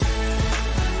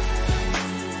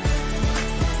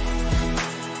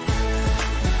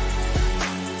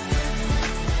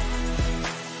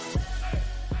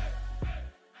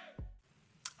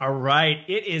All right,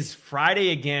 it is Friday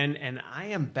again, and I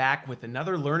am back with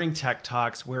another Learning Tech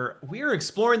Talks where we are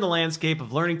exploring the landscape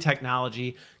of learning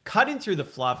technology, cutting through the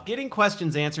fluff, getting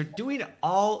questions answered, doing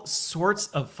all sorts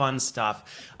of fun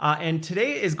stuff. And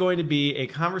today is going to be a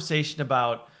conversation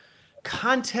about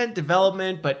content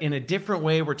development, but in a different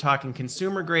way. We're talking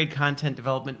consumer grade content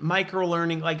development, micro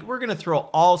learning. Like we're going to throw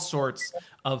all sorts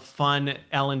of fun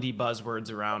L&D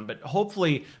buzzwords around, but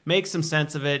hopefully make some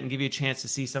sense of it and give you a chance to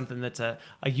see something that's a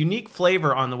unique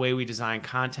flavor on the way we design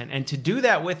content. And to do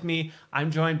that with me, I'm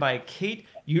joined by Kate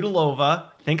Udalova.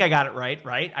 Think I got it right,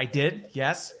 right? I did.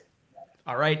 Yes.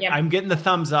 All right, Yep. I'm getting the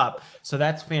thumbs up. So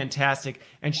that's fantastic.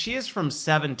 And she is from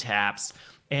Seven Taps.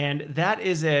 And that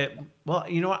is well,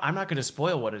 you know what? I'm not going to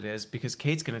spoil what it is because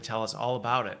Kate's going to tell us all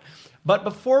about it. But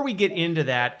before we get into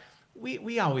that,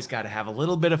 we always got to have a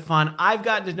little bit of fun. I've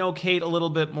gotten to know Kate a little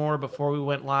bit more before we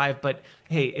went live, but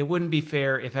hey, it wouldn't be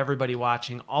fair if everybody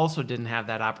watching also didn't have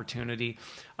that opportunity.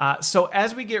 So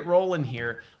as we get rolling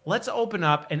here, let's open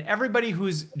up and everybody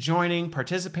who's joining,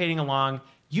 participating along,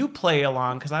 you play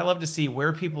along because I love to see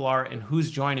where people are and who's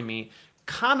joining me.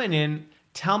 Comment in,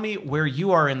 tell me where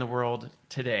you are in the world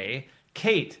today.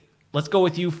 Kate, let's go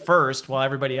with you first while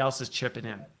everybody else is chipping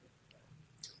in.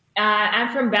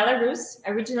 I'm from Belarus.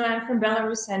 Originally, I'm from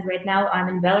Belarus, and right now I'm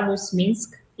in Belarus,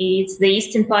 Minsk. It's the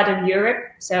eastern part of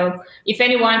Europe. So if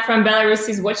anyone from Belarus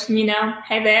is watching me now,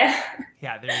 hi there.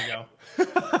 Yeah, there you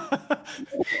go.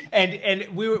 And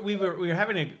we were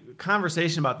having a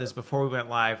conversation about this before we went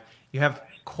live. You have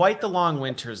quite the long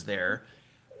winters there.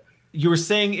 You were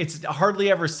saying it's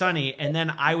hardly ever sunny, and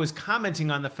then I was commenting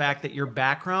on the fact that your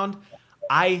background,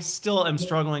 I still am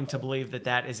struggling to believe that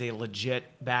that is a legit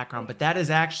background, but that is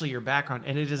actually your background,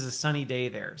 and it is a sunny day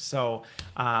there. So,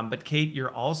 but Kate,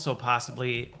 you're also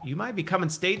possibly, you might be coming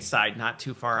stateside not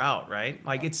too far out, right?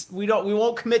 Like we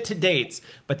won't commit to dates,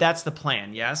 but that's the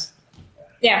plan, yes?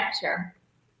 Yeah, sure.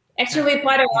 Actually,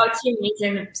 part of our team is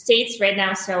in the States right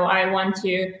now, so I want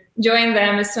to join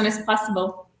them as soon as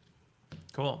possible.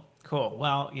 Cool, cool.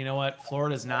 Well, you know what?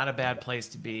 Florida's not a bad place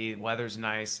to be. Weather's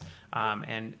nice,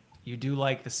 and you do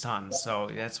like the sun, so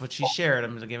that's what she shared.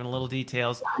 I'm giving a little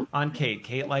details on Kate.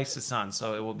 Kate likes the sun,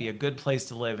 so it will be a good place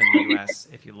to live in the U.S.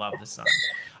 if you love the sun.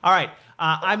 All right,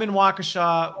 I'm in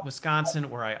Waukesha,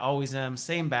 Wisconsin, where I always am.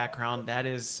 Same background. That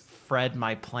is Fred,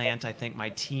 my plant. I think my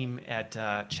team at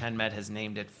ChenMed has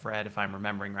named it Fred, if I'm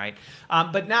remembering right.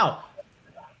 But now,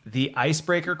 the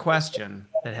icebreaker question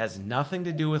that has nothing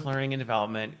to do with learning and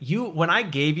development. When I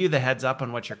gave you the heads up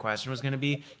on what your question was going to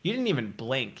be, you didn't even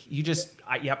blink. You just,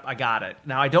 yep, I got it.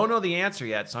 Now, I don't know the answer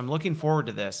yet, so I'm looking forward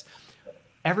to this.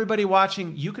 Everybody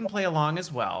watching, you can play along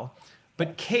as well.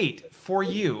 But Kate, for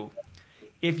you,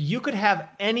 if you could have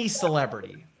any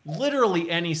celebrity, literally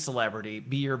any celebrity,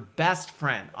 be your best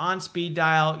friend on speed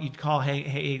dial, you'd call,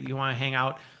 hey, you want to hang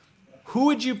out? Who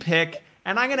would you pick?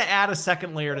 And I'm going to add a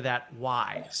second layer to that.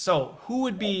 Why? So, who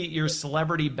would be your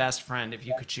celebrity best friend if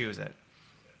you could choose it?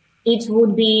 It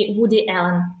would be Woody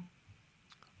Allen.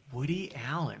 Woody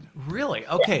Allen. Really?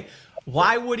 Okay.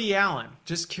 Why Woody Allen?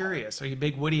 Just curious. Are you a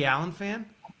big Woody Allen fan?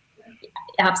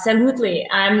 Absolutely.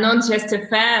 I'm not just a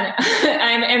fan.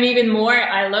 I'm even more.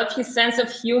 I love his sense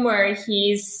of humor. I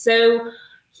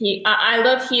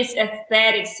love his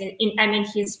aesthetics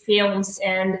his films.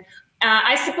 And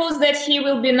I suppose that he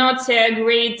will be not a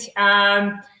great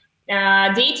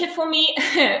data for me.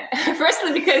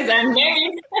 Firstly, because I'm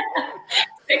married.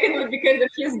 Secondly, because of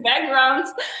his background,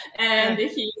 and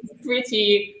he's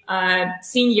pretty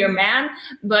senior man.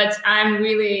 But I'm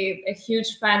really a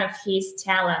huge fan of his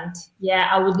talent. Yeah,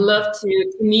 I would love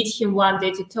to meet him one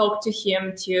day, to talk to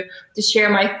him, to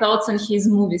share my thoughts on his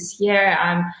movies.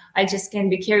 Yeah, I just can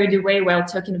be carried away while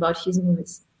talking about his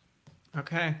movies.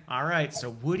 Okay. All right. So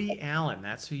Woody Allen,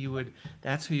 that's who you would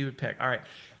pick. All right.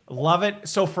 Love it.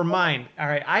 So for mine, all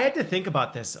right, I had to think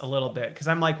about this a little bit because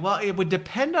I'm like, well, it would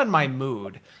depend on my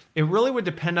mood. It really would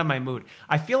depend on my mood.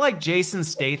 I feel like Jason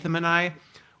Statham and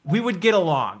we would get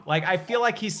along. Like, I feel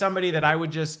like he's somebody that I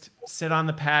would just sit on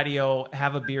the patio,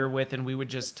 have a beer with, and we would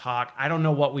just talk. I don't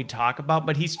know what we'd talk about,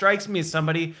 but he strikes me as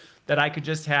somebody that I could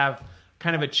just have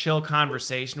kind of a chill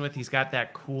conversation with. He's got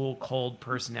that cool, cold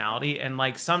personality. And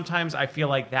like, sometimes I feel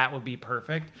like that would be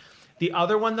perfect. The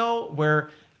other one though,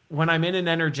 when I'm in an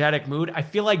energetic mood, I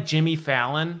feel like Jimmy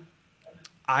Fallon,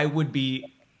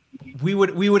 we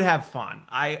would have fun.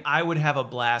 I would have a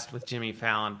blast with Jimmy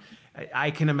Fallon. I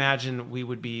can imagine we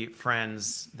would be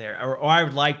friends there, or I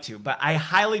would like to, but I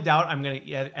highly doubt I'm going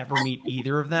to ever meet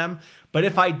either of them. But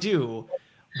if I do,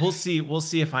 we'll see. We'll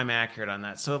see if I'm accurate on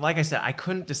that. So like I said, I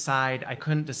couldn't decide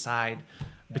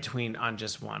on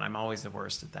just one. I'm always the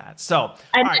worst at that. So,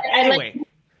 all right. Anyway.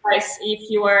 course, if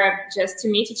you are just to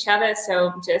meet each other,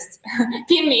 so just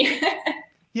pin me.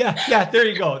 Yeah, there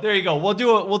you go. There you go. We'll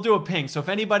do a ping. So if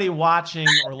anybody watching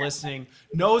or listening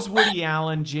knows Woody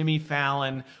Allen, Jimmy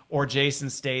Fallon, or Jason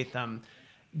Statham,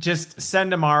 just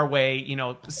send them our way,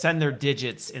 send their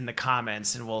digits in the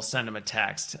comments and we'll send them a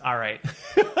text. All right.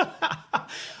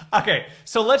 Okay,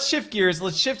 so let's shift gears.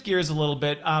 Let's shift gears a little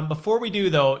bit. Before we do,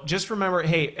 though, just remember,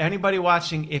 hey, anybody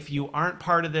watching, if you aren't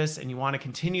part of this and you want to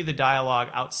continue the dialogue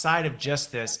outside of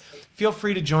just this, feel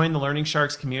free to join the Learning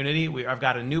Sharks community. I've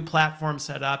got a new platform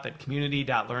set up at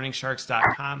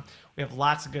community.learningsharks.com. We have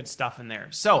lots of good stuff in there.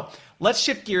 So let's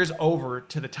shift gears over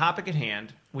to the topic at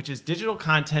hand, which is digital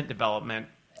content development.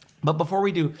 But before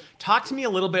we do, talk to me a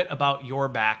little bit about your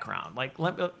background. Like,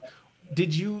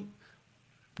 did you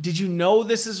know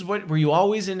this is what, were you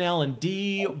always in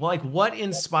L&D? Like, what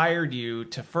inspired you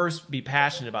to first be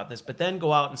passionate about this, but then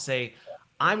go out and say,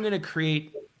 I'm going to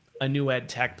create a new ed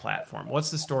tech platform? What's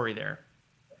the story there?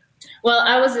 Well,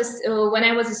 when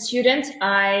I was a student,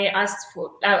 I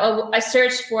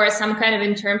searched for some kind of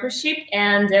internship,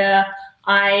 and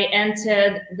I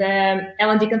entered the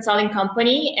L&D consulting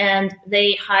company, and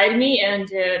they hired me.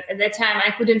 And at that time, I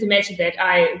couldn't imagine that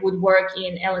I would work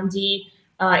in L&D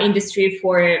industry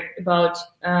for about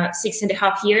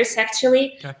 6.5 years,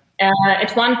 actually. Okay.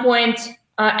 At one point,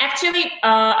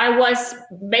 I was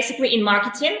basically in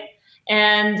marketing.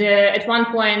 And at one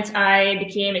point, I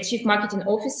became a chief marketing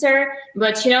officer.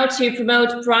 But, to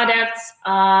promote products,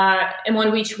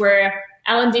 among which were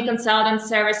L&D consultant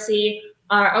services,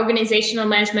 organizational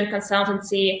management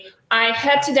consultancy, I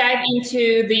had to dive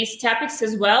into these topics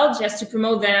as well, just to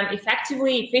promote them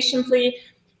effectively, efficiently.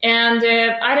 And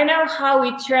I don't know how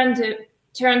it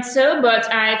turned so,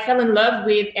 but I fell in love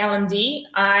with L&D.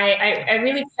 I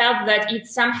really felt that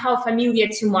it's somehow familiar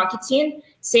to marketing,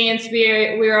 since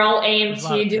we're all aimed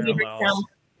to deliver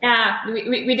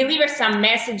we deliver some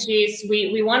messages.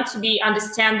 We want to be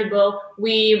understandable.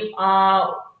 We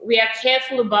are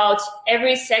careful about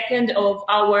every second of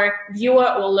our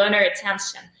viewer or learner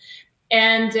attention.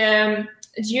 And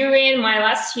during my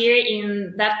last year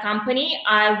in that company,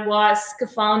 I was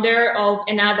co-founder of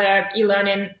another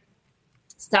e-learning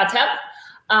startup.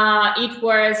 It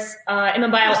was a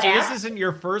mobile app. This isn't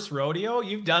your first rodeo?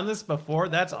 You've done this before?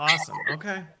 That's awesome.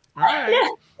 Okay. All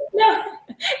right. No,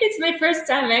 it's my first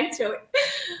time, actually.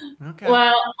 Okay.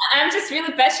 Well, I'm just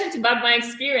really passionate about my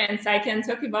experience. I can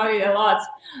talk about it a lot.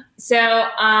 So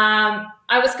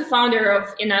I was co-founder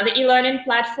of another e-learning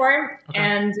platform. Okay.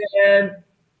 And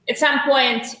at some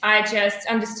point, I just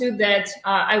understood that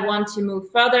I want to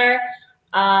move further.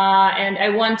 And I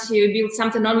want to build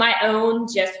something on my own,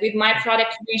 just with my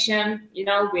product vision,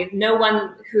 with no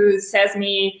one who says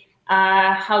me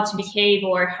how to behave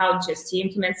or how just to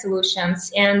implement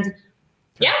solutions. And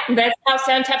yeah, that's how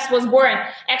 7taps was born.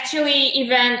 Actually,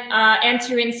 even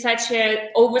entering such a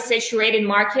oversaturated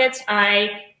market,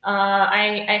 I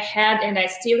had and I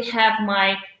still have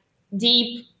my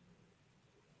deep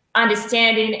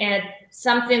understanding and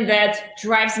something that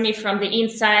drives me from the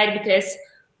inside, because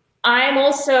I'm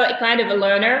also a kind of a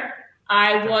learner.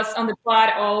 I was on the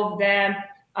part of the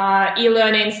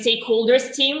e-learning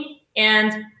stakeholders team,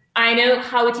 and I know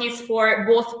how it is for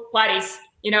both parties,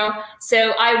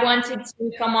 So I wanted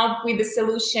to come up with a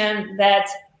solution that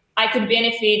I could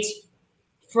benefit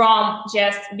from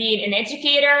just being an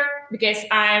educator, because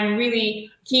I'm really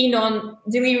keen on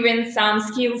delivering some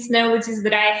skills, knowledges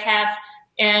that I have,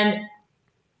 and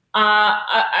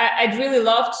I'd really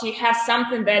love to have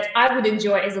something that I would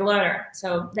enjoy as a learner.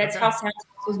 So that's how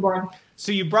 7taps was born.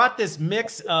 So you brought this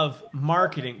mix of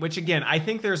marketing, which again, I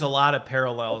think there's a lot of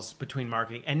parallels between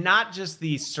marketing and not just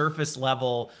the surface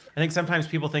level. I think sometimes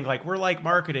people think like, we're like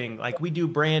marketing, like we do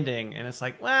branding. And it's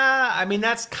like, well, I mean,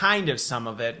 that's kind of some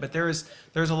of it, but there's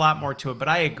a lot more to it. But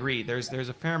I agree, there's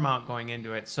a fair amount going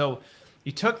into it. So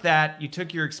you took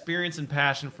your experience and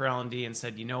passion for L&D and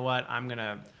said, you know what, I'm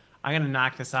gonna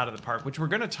knock this out of the park, which we're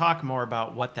gonna talk more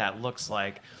about what that looks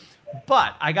like.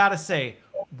 But I gotta say,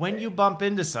 when you bump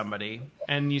into somebody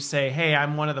and you say, hey,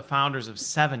 I'm one of the founders of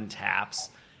 7taps,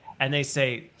 and they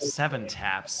say,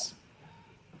 7taps,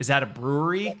 is that a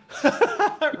brewery?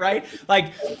 Right?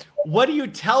 Like, what do you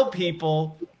tell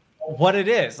people what it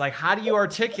is? Like, how do you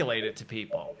articulate it to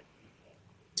people?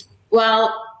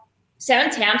 Well,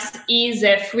 7taps is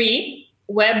a free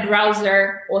web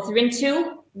browser authoring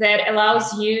tool that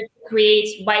allows you to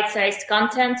create bite-sized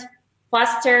content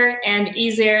faster and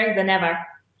easier than ever.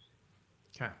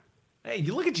 Okay. Hey,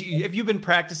 you look at you. Have you been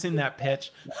practicing that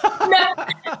pitch? No.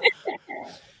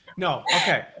 No.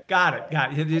 Okay. Got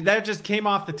it. That just came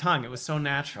off the tongue. It was so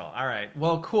natural. All right.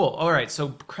 Well, cool. All right. So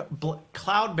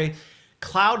cloud-based.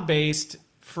 cloud-based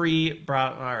free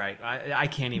browser. All right, I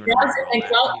can't even Browser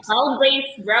remember all and that.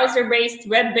 cloud-based, browser-based,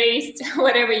 web-based,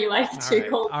 whatever you like All to right.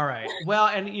 call it. All right. Well,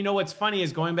 and you know what's funny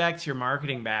is going back to your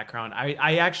marketing background,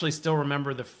 I actually still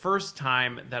remember the first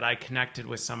time that I connected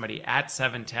with somebody at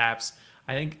Seven Taps.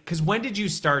 I think because when did you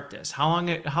start this? How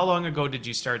long ago did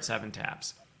you start Seven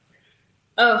Taps?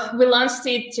 Oh, we launched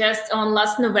it just on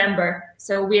last November,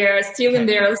 so we are still in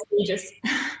Okay. the early stages.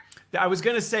 I was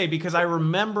going to say, because I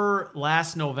remember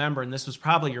last November, and this was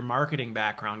probably your marketing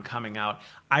background coming out.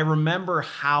 I remember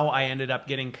how I ended up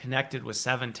getting connected with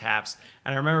Seven Taps.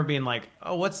 And I remember being like,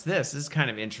 oh, what's this? This is kind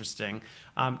of interesting,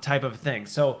 type of thing.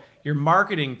 So your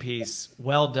marketing piece,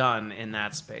 well done in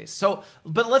that space. So,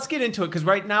 but let's get into it because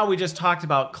right now we just talked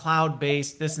about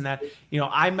cloud-based, this and that. You know,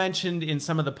 I mentioned in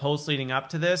some of the posts leading up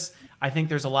to this, I think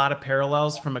there's a lot of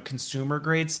parallels from a consumer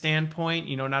grade standpoint.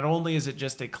 You know, not only is it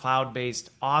just a cloud-based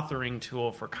authoring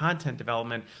tool for content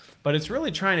development, but it's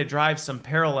really trying to drive some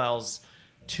parallels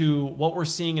to what we're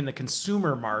seeing in the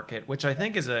consumer market, which I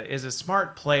think is a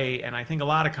smart play, and I think a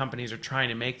lot of companies are trying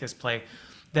to make this play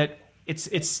that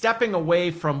it's stepping away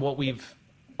from what we've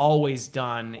always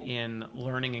done in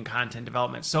learning and content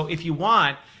development. So if you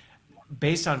want,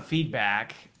 based on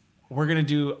feedback, we're gonna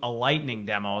do a lightning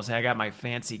demo. So I got my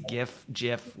fancy GIF,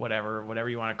 whatever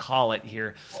you want to call it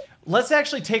here. Let's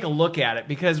actually take a look at it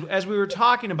because as we were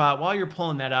talking about, while you're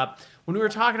pulling that up, when we were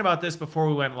talking about this before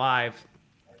we went live,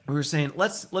 we were saying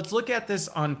let's look at this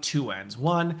on two ends.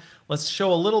 One, let's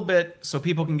show a little bit so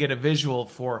people can get a visual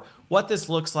for what this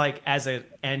looks like as an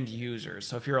end user.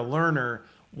 So if you're a learner,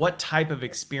 what type of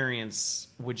experience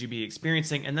would you be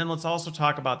experiencing? And then let's also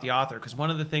talk about the author, because one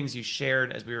of the things you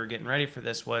shared as we were getting ready for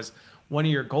this was one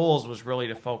of your goals was really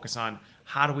to focus on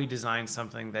how do we design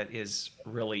something that is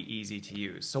really easy to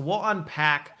use. So we'll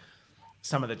unpack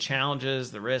some of the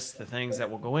challenges, the risks, the things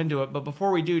that will go into it. But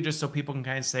before we do, just so people can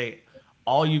kind of say,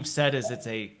 all you've said is it's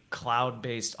a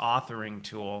cloud-based authoring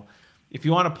tool. If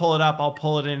you want to pull it up, I'll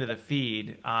pull it into the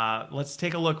feed. Let's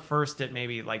take a look first at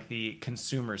maybe like the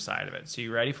consumer side of it. So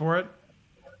you ready for it?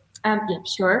 Yeah,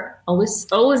 sure. Always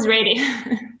ready.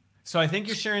 So I think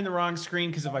you're sharing the wrong screen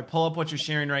because if I pull up what you're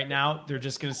sharing right now, they're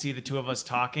just going to see the two of us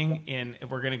talking, and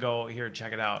we're going to go here.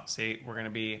 Check it out. See, we're going to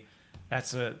be.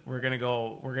 We're going to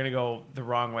go the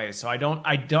wrong way. So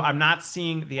I'm not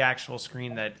seeing the actual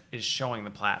screen that is showing the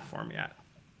platform yet.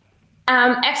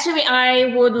 Actually,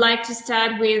 I would like to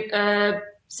start with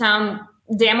some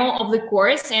demo of the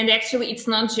course. And actually, it's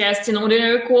not just an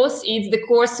ordinary course. It's the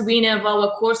course winner of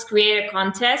our course creator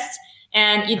contest.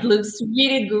 And it looks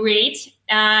really great.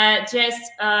 Just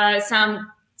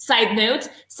some side note,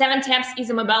 Seven Taps is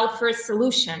a mobile first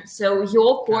solution. So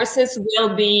your courses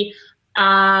will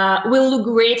look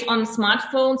great on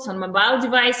smartphones, on mobile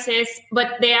devices,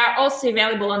 but they are also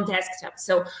available on desktop.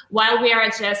 So while we are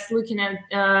just looking at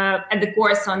the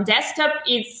course on desktop,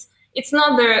 it's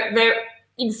not the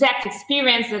exact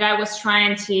experience that I was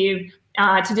trying to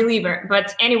deliver.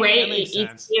 But anyway,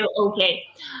 it's still okay.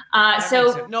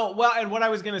 No, well, and what I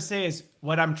was going to say is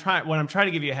what I'm trying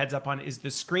to give you a heads up on is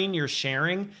the screen you're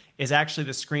sharing is actually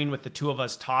the screen with the two of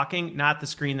us talking, not the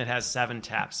screen that has Seven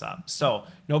Taps up. So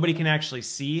nobody can actually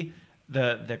see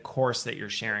the course that you're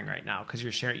sharing right now because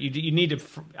you're sharing. You need to.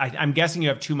 I'm guessing you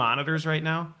have two monitors right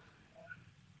now.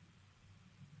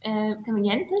 Come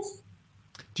again, please.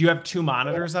 Do you have two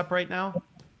monitors up right now?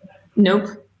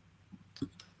 Nope.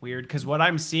 Weird, because what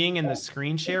I'm seeing in the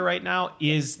screen share right now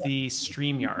is the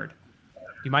StreamYard.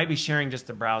 You might be sharing just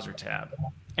the browser tab.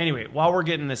 Anyway, while we're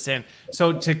getting this in,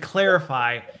 so to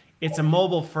clarify, it's a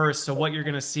mobile first. So what you're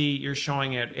going to see, you're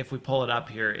showing it, if we pull it up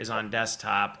here, is on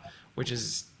desktop, which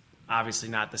is obviously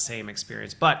not the same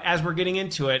experience. But as we're getting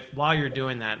into it, while you're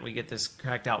doing that, we get this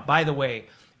cracked out. By the way,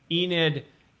 Enid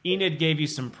gave you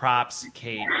some props,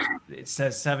 Kate. It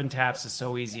says Seven Taps is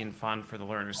so easy and fun for the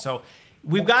learners. So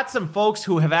we've got some folks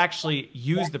who have actually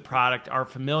used the product, are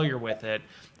familiar with it,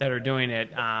 that are doing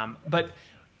it. But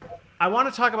I want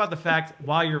to talk about the fact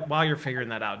while you're figuring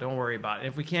that out. Don't worry about it.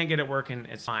 If we can't get it working,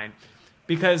 it's fine.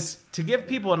 Because to give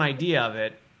people an idea of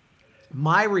it,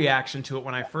 my reaction to it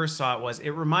when I first saw it was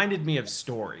it reminded me of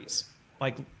stories,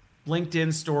 like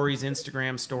LinkedIn stories,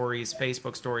 Instagram stories,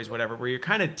 Facebook stories, whatever, where you're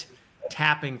kind of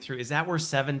tapping through. Is that where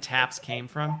Seven Taps came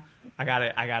from? I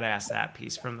gotta ask that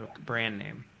piece from the brand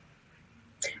name.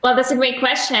 Well, that's a great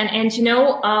question. And,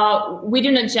 we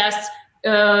do not just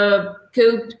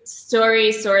code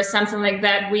stories or something like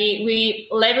that. We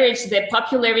leverage the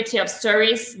popularity of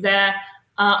stories, the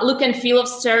look and feel of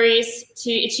stories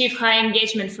to achieve high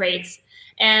engagement rates.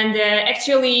 And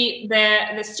actually,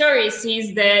 the stories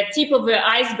is the tip of the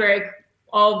iceberg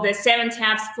of the Seven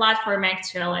Taps platform,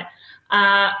 actually.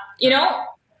 You know,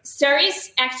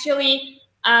 stories actually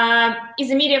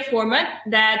is a media format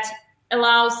that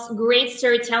allows great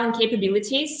storytelling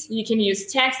capabilities. You can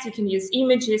use text, you can use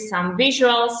images, some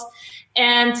visuals,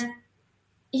 and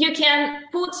you can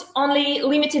put only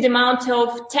limited amount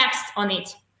of text on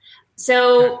it.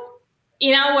 So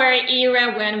in our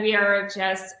era, when we are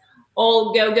just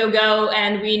all go, go, go,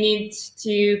 and we need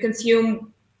to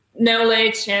consume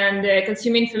knowledge and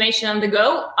consume information on the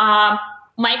go,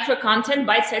 micro content,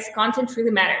 bite-sized content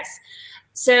really matters.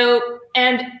 So,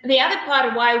 and the other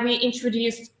part why we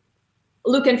introduced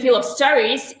look and feel of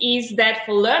stories is that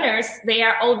for learners, they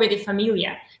are already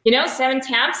familiar. You know,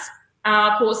 7Taps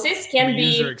courses can From a be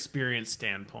user experience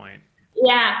standpoint.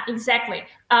 Yeah, exactly.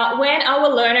 When our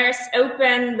learners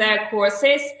open their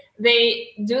courses, they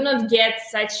do not get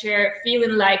such a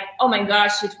feeling like, oh my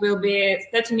gosh, it will be a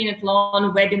 30-minute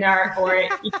long webinar or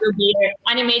it will be an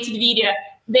animated video.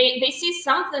 They see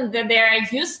something that they are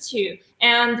used to,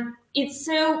 and it's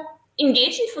so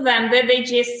engaging for them that they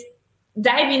just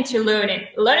dive into learning.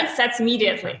 Learning starts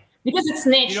immediately because it's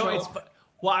natural. You know,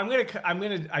 well,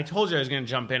 I told you I was gonna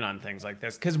jump in on things like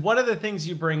this because one of the things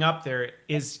you bring up there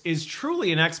is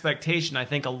truly an expectation I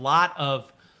think a lot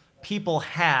of people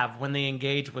have when they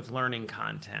engage with learning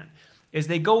content is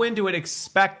they go into it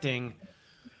expecting,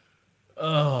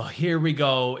 oh, here we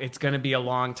go, it's gonna be a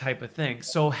long type of thing.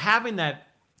 So having that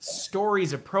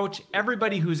stories approach,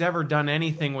 everybody who's ever done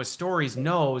anything with stories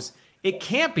knows it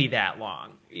can't be that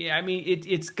long. Yeah, I mean,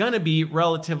 it's going to be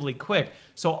relatively quick.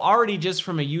 So already just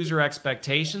from a user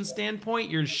expectation standpoint,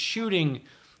 you're shooting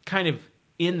kind of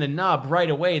in the nub right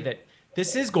away that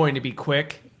this is going to be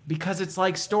quick because it's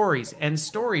like stories, and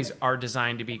stories are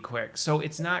designed to be quick. So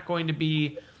it's not going to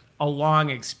be a long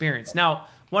experience. Now,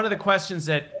 one of the questions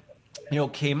that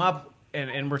came up,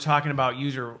 and we're talking about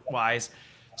user-wise,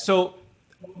 so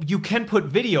you can put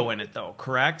video in it though,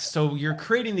 correct? So you're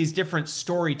creating these different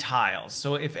story tiles.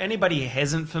 So if anybody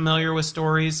isn't familiar with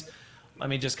stories, let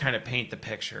me just kind of paint the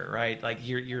picture, right? Like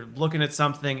you're looking at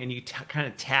something and you kind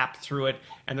of tap through it,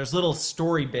 and there's little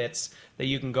story bits that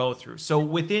you can go through. So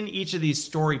within each of these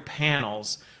story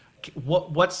panels,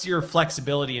 what's your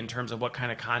flexibility in terms of what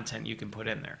kind of content you can put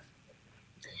in there?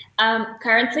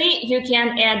 Currently, you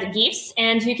can add GIFs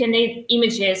and you can add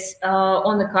images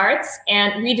on the cards,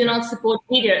 and we do not support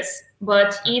videos,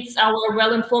 but it's our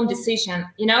well-informed decision.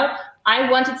 You know, I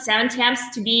wanted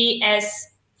 7Taps to be as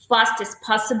fast as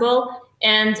possible.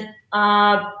 And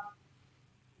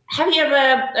have you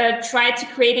ever tried to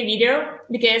create a video?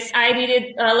 Because I did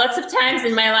it lots of times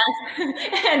in my life,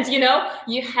 and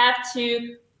you have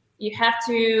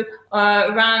to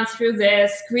run through the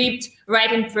script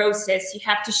writing process. You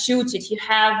have to shoot it. You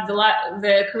have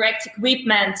the correct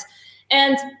equipment.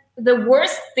 And the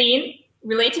worst thing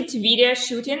related to video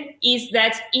shooting is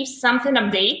that if something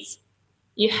updates,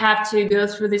 you have to go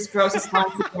through this process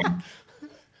once again.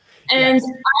 And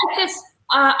yes.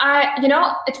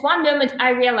 At one moment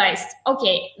I realized,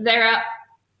 okay, there are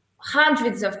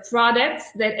hundreds of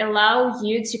products that allow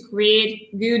you to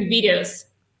create good videos.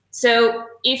 So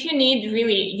if you need a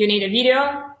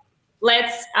video,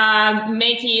 let's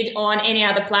make it on any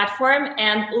other platform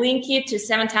and link it to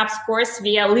 7Taps course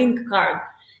via link card.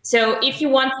 So if you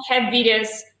want to have videos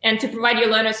and to provide your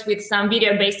learners with some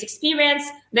video-based experience,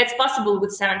 that's possible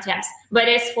with 7Taps. But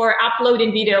as for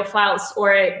uploading video files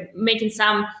or making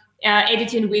some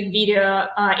editing with video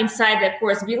inside the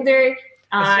course builder,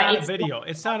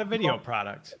 It's not a video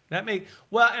product. And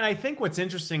I think what's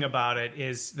interesting about it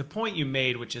is the point you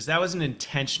made, which is that was an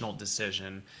intentional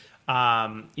decision,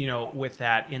 with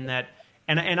that,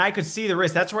 and I could see the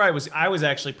risk. That's where I was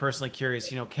actually personally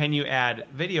curious, can you add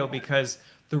video? Because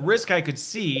the risk I could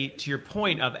see, to your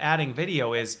point of adding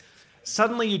video, is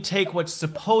suddenly you take what's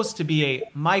supposed to be a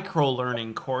micro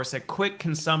learning course, a quick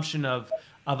consumption of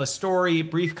a story,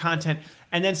 brief content,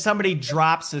 and then somebody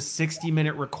drops a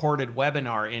 60-minute recorded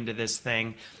webinar into this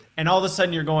thing, and all of a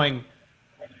sudden you're going,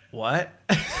 what?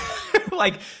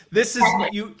 Like, this is,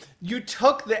 you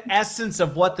took the essence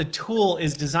of what the tool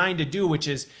is designed to do, which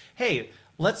is, hey,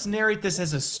 let's narrate this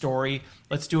as a story.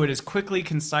 Let's do it as quickly,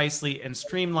 concisely, and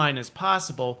streamlined as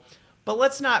possible, but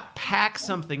let's not pack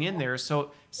something in there.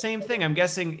 So same thing, I'm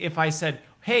guessing if I said,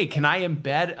 hey, can I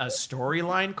embed a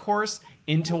storyline course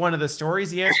into one of the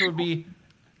stories? The answer would be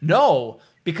no,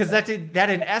 because that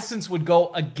in essence would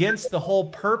go against the whole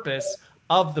purpose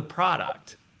of the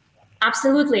product.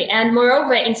 Absolutely. And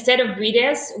moreover, instead of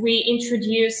videos, we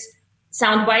introduce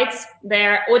sound bites.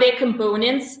 They're audio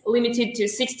components limited to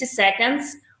 60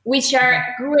 seconds, which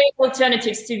are great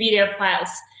alternatives to video files.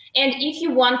 And if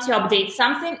you want to update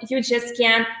something, you just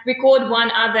can record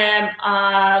one other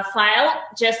file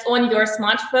just on your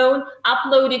smartphone,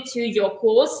 upload it to your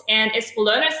course. And as for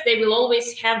learners, they will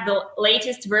always have the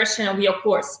latest version of your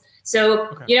course. So,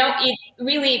 it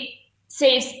really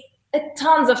saves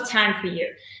tons of time for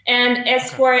you. And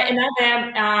as for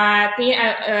another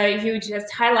thing you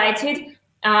just highlighted,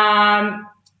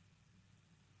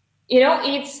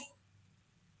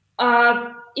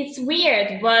 it's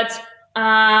weird, but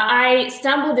I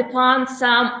stumbled upon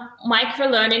some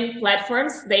micro-learning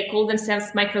platforms. They call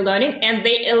themselves micro-learning, and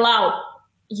they allow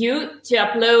you to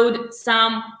upload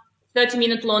some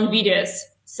 30-minute long videos,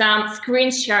 some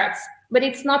screenshots, but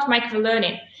it's not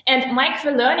micro-learning. And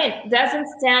micro-learning doesn't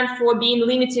stand for being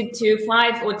limited to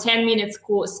 5 or 10 minutes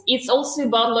course. It's also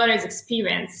about learner's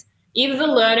experience. If the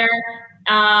learner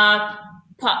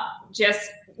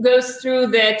just goes through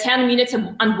the 10 minutes of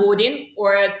onboarding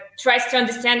or tries to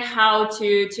understand how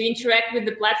to interact with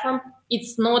the platform,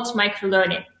 it's not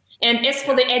micro-learning. And as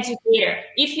for the educator,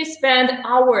 if you spend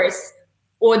hours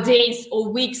or days or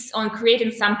weeks on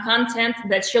creating some content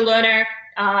that your learner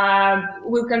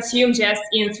will consume just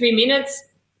in 3 minutes,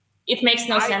 it makes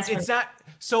no sense.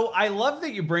 So I love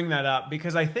that you bring that up,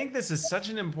 because I think this is such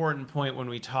an important point when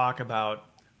we talk about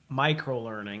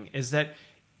micro-learning, is that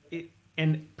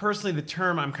and personally, the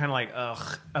term, I'm kind of like,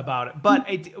 ugh, about it. But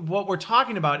what we're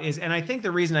talking about is, and I think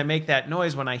the reason I make that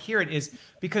noise when I hear it is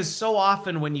because so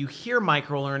often when you hear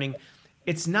micro-learning,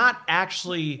 it's not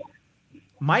actually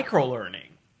micro-learning,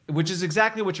 which is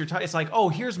exactly what you're talking. It's like, oh,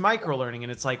 here's micro-learning.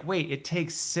 And it's like, wait, it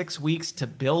takes 6 weeks to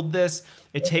build this.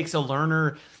 It takes a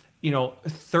learner,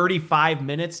 35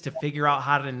 minutes to figure out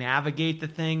how to navigate the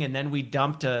thing. And then we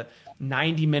dumped a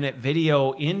 90-minute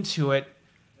video into it.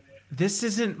 This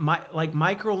isn't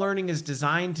micro-learning is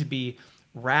designed to be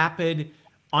rapid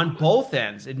on both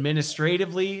ends,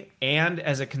 administratively and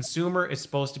as a consumer. It's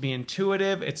supposed to be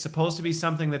intuitive. It's supposed to be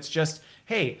something that's just,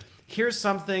 hey, here's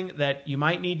something that you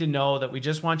might need to know that we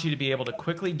just want you to be able to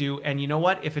quickly do. And you know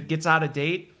what? If it gets out of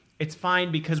date, it's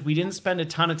fine because we didn't spend a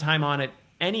ton of time on it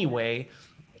anyway,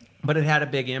 but it had a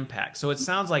big impact. So it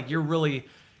sounds like you're really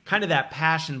kind of that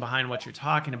passion behind what you're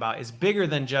talking about is bigger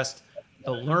than just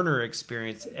the learner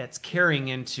experience. It's carrying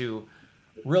into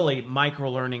really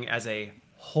micro-learning as a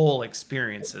whole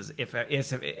experiences.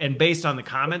 And based on the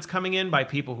comments coming in by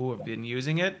people who have been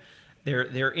using it,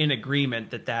 they're in agreement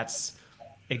that that's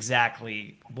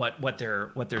exactly what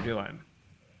they're doing.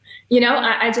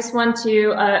 I just want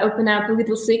to open up a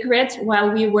little secret. While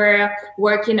we were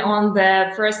working on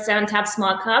the first 7TAPS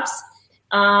mockups,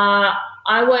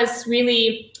 I was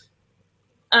really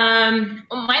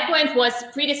my point was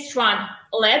pretty strong.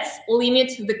 Let's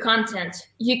limit the content.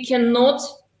 You cannot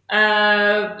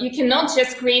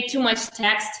just create too much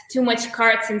text, too much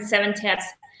cards in 7TAPS.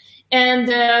 And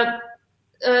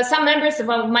some members of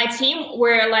my team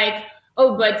were like,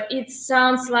 oh, but it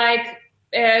sounds like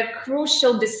a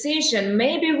crucial decision.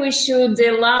 Maybe we should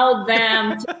allow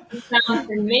them to do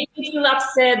something. Maybe it will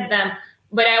upset them.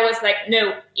 But I was like,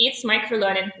 no, it's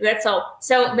micro-learning. That's all.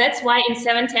 So that's why in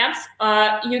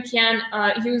 7TAPS, you can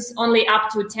use only up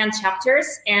to 10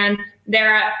 chapters. And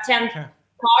there are 10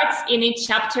 parts in each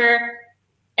chapter.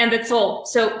 And that's all.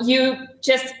 So you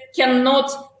just cannot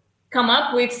come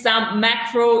up with some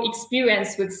macro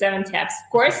experience with 7TAPS.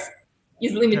 Course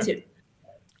is limited.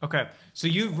 Okay. So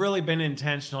you've really been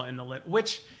intentional in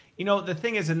which, the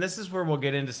thing is, and this is where we'll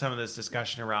get into some of this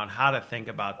discussion around how to think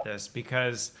about this,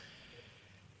 because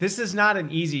this is not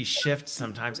an easy shift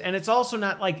sometimes. And it's also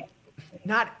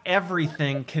not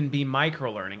everything can be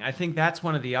micro-learning. I think that's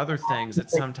one of the other things that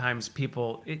sometimes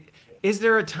people, is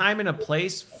there a time and a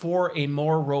place for a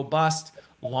more robust,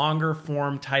 longer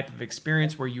form type of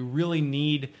experience where you really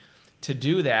need to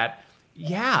do that?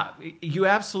 Yeah, you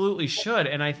absolutely should.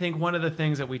 And I think one of the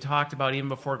things that we talked about even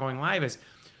before going live is,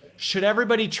 should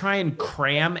everybody try and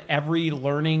cram every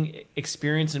learning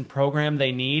experience and program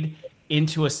they need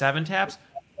into a 7TAPS?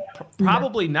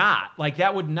 Probably not.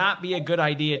 That would not be a good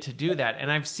idea to do that.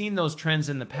 And I've seen those trends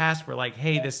in the past where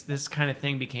hey, this kind of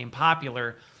thing became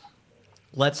popular.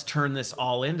 Let's turn this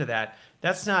all into that.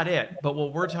 That's not it. But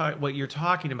what you're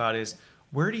talking about is,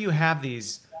 where do you have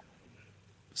these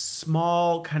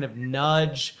small kind of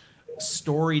nudge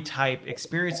story type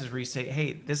experiences where you say,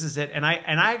 hey, this is it. And I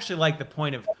actually like the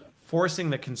point of forcing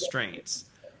the constraints,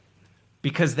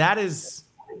 because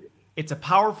it's a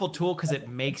powerful tool because it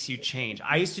makes you change.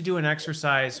 I used to do an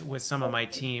exercise with some of my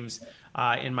teams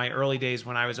in my early days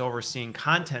when I was overseeing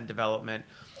content development,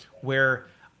 where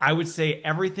I would say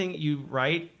everything you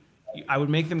write, I would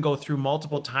make them go through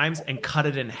multiple times and cut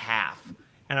it in half.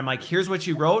 And I'm like, here's what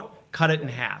you wrote, cut it in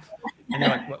half. And they're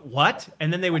like, what?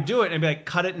 And then they would do it and be like,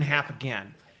 cut it in half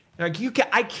again. They're like,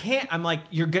 I can't. I'm like,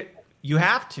 you're good. You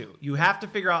have to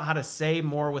figure out how to say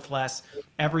more with less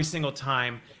every single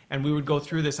time. And we would go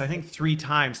through this, I think 3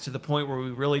 times to the point where we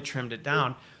really trimmed it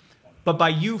down. But by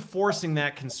you forcing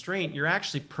that constraint, you're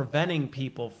actually preventing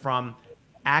people from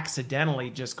accidentally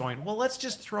just going, well, let's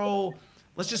just throw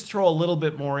a little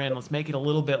bit more in. Let's make it a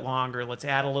little bit longer. Let's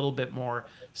add a little bit more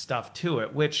stuff to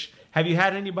it. Which, have you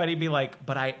had anybody be like,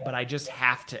 but I just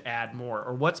have to add more?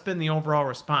 Or what's been the overall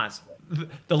response?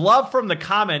 The love from the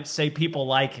comments say people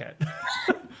like it.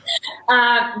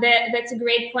 That's a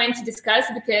great point to discuss,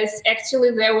 because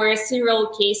actually there were several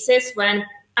cases when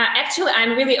actually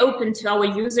I'm really open to our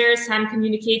users. I'm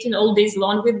communicating all days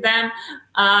long with them.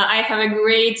 I have a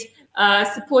great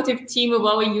supportive team of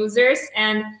our users,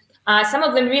 and some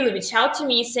of them really reach out to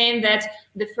me saying that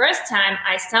the first time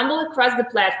I stumbled across the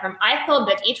platform, I thought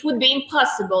that it would be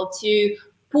impossible to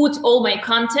put all my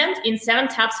content in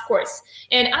 7TAPS course.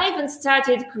 And I even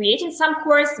started creating some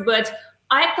course, but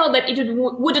I thought that it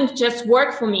wouldn't just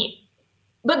work for me.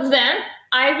 But then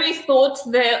I rethought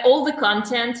all the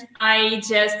content. I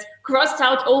just crossed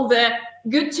out all the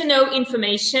good to know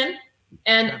information.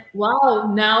 And wow,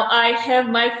 now I have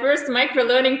my first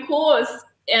microlearning course.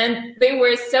 And they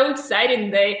were so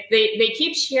excited. They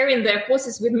keep sharing their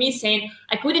courses with me, saying,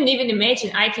 I couldn't even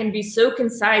imagine I can be so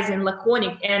concise and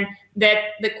laconic. And that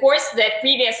the course that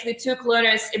previously took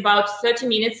learners about 30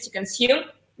 minutes to consume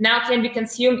now can be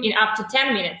consumed in up to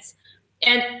 10 minutes.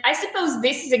 And I suppose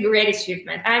this is a great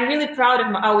achievement. I'm really proud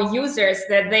of our users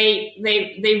that they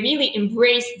really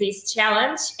embrace this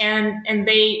challenge and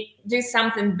they do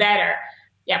something better.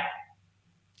 Yeah.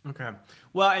 Okay.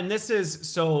 Well, and this is,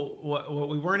 so what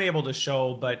we weren't able to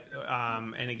show, but,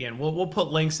 and again, we'll put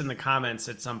links in the comments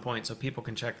at some point so people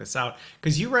can check this out,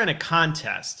 because you ran a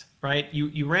contest, right?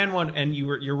 You ran one, and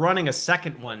you're running a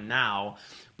second one now,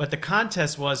 but the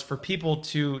contest was for people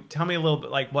to tell me a little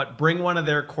bit, like, bring one of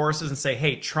their courses and say,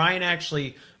 hey, try and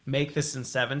actually make this in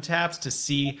 7TAPS to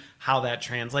see how that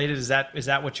translated. Is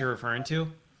that what you're referring to?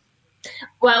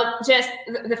 Well, just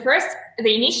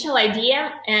the initial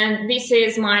idea, and this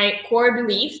is my core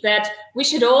belief, that we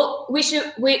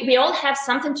all have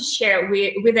something to share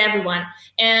with everyone.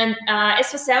 And as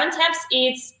for 7TAPS,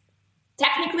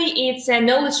 it's a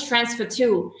knowledge transfer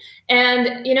tool.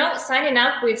 And, signing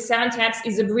up with 7TAPS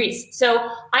is a breeze. So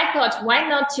I thought, why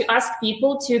not to ask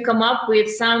people to come up with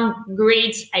some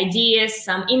great ideas,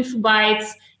 some info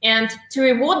bites, and to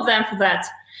reward them for that.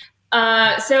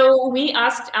 So we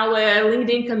asked our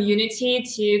LinkedIn community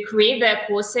to create their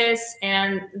courses,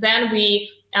 and then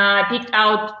we picked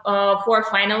out 4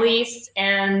 finalists,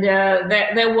 and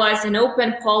there was an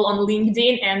open poll on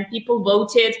LinkedIn, and people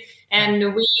voted,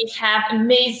 and we have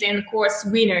amazing course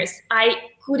winners. I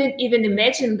couldn't even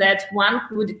imagine that one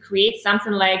could create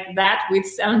something like that with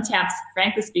 7TAPS,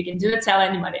 frankly speaking. Do not tell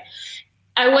anybody.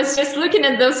 I was just looking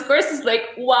at those courses like,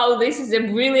 wow, this is a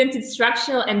brilliant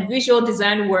instructional and visual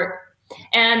design work.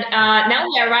 And now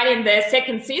we are running the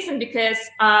second season, because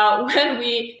when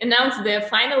we announced the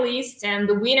finalists and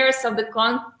the winners of the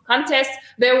contest,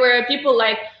 there were people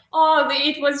like, oh,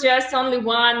 it was just only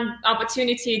one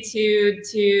opportunity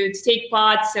to take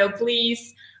part, so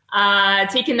please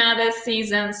take another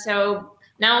season. So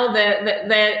now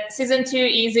the season 2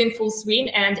 is in full swing,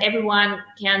 and everyone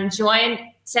can join.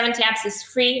 7TAPS is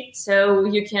free, so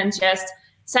you can just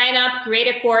sign up, create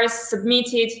a course,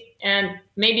 submit it, and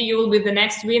maybe you will be the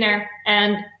next winner.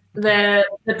 And the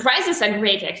prizes are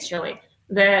great, actually.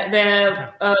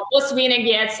 The first winner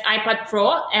gets iPad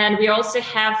Pro, and we also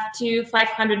have 2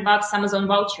 $500 Amazon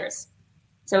vouchers.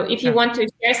 So if you want to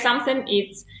share something,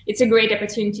 it's a great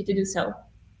opportunity to do so.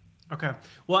 Okay.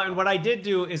 Well, and what I did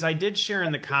do is I did share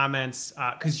in the comments,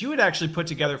 because you had actually put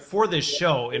together for this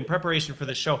show, in preparation for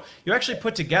the show, you actually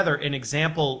put together an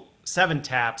example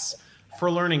 7TAPS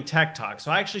for Learning Tech Talk. So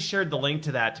I actually shared the link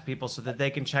to that to people so that they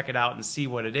can check it out and see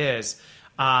what it is.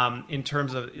 In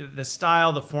terms of the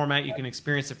style, the format, you can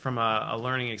experience it from a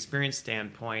learning experience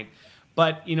standpoint.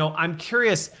 But, I'm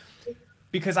curious,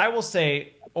 because I will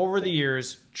say over the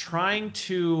years, trying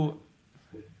to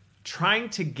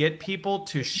get people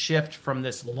to shift from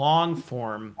this long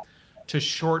form to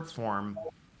short form,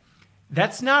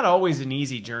 that's not always an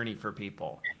easy journey for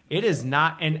people. It is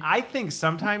not. And I think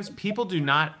sometimes people do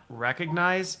not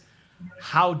recognize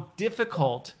how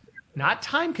difficult, not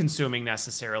time consuming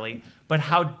necessarily, but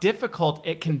how difficult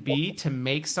it can be to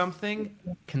make something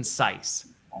concise.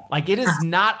 Like, it is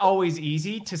not always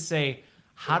easy to say,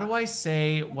 how do I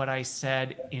say what I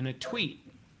said in a tweet?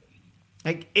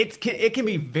 Like it can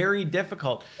be very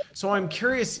difficult. So I'm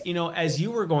curious, as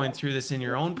you were going through this in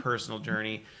your own personal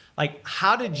journey, like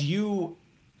how did you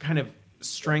kind of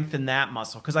strengthen that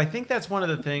muscle? Because I think that's one of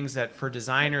the things that for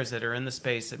designers that are in the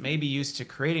space that may be used to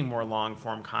creating more long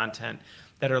form content,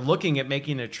 that are looking at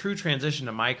making a true transition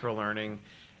to micro learning,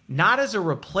 not as a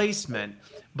replacement,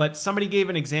 but somebody gave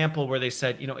an example where they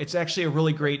said, it's actually a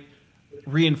really great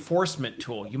reinforcement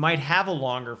tool. You might have a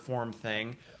longer form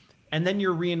thing, and then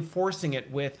you're reinforcing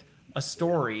it with a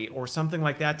story or something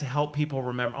like that to help people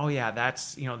remember, oh yeah,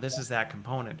 that's, this is that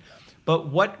component. But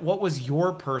what was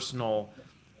your personal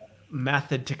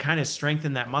method to kind of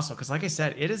strengthen that muscle? Because like I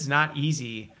said, it is not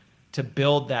easy to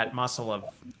build that muscle of,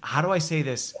 how do I say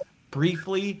this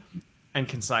briefly and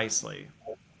concisely?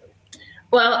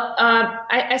 Well,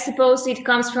 I suppose it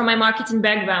comes from my marketing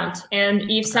background.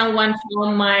 And if someone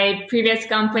from my previous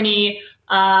company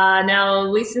now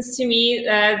listens to me,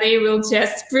 they will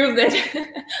just prove that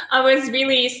I was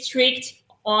really strict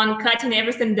on cutting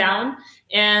everything down.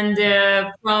 And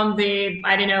from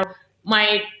I don't know,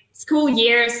 my school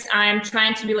years, I'm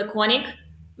trying to be laconic.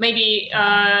 Maybe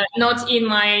not in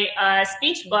my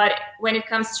speech, but when it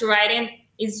comes to writing,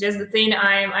 it's just the thing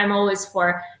I'm always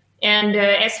for. And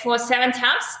as for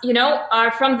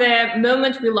 7TAPS, from the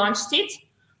moment we launched it,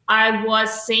 I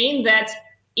was saying that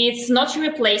it's not a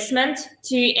replacement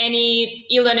to any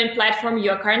e-learning platform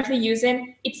you're currently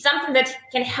using. It's something that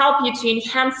can help you to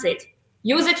enhance it.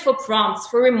 Use it for prompts,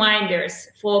 for reminders,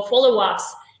 for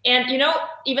follow-ups. And,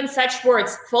 even such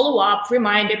words, follow-up,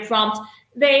 reminder, prompt,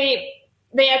 they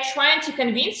are trying to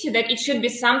convince you that it should be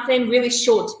something really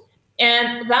short.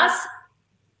 And thus,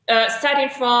 starting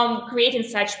from creating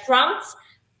such prompts,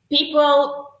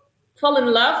 people fall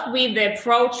in love with the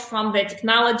approach from the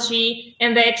technology,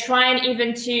 and they're trying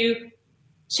even to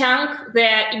chunk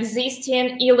their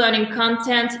existing e-learning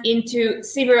content into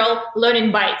several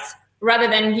learning bites rather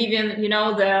than giving,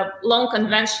 the long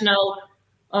conventional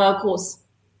course.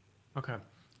 Okay.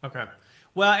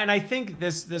 Well, and I think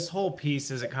this whole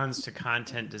piece as it comes to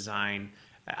content design,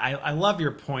 I love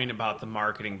your point about the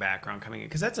marketing background coming in,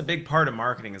 because that's a big part of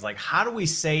marketing, is like, how do we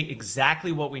say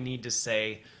exactly what we need to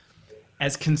say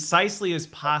as concisely as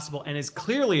possible and as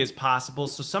clearly as possible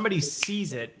so somebody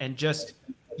sees it and just,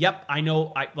 yep, I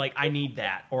know, I need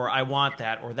that, or I want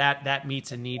that, or that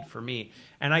meets a need for me.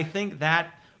 And I think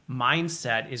that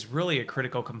mindset is really a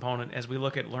critical component as we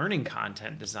look at learning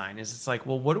content design. Is it's like,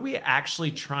 well, what are we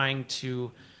actually trying to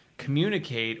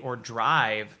communicate or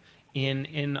drive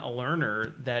in a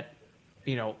learner that,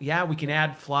 yeah, we can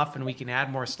add fluff and we can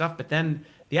add more stuff, but then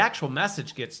the actual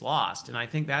message gets lost. And I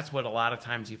think that's what a lot of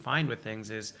times you find with things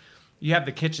is you have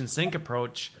the kitchen sink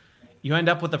approach. You end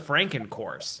up with a Franken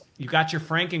course. You got your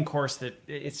Franken course that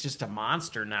it's just a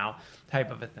monster now type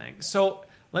of a thing. So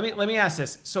let me ask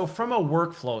this. So from a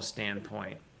workflow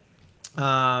standpoint,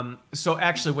 so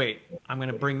actually, wait, I'm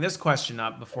going to bring this question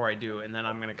up before I do, and then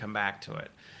I'm going to come back to it.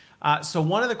 So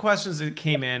one of the questions that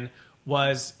came in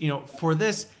was, for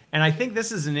this, and I think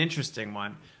this is an interesting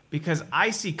one because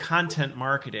I see content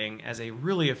marketing as a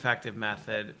really effective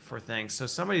method for things. So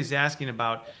somebody's asking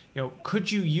about, could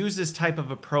you use this type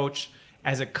of approach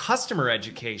as a customer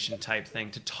education type thing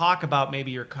to talk about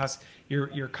maybe your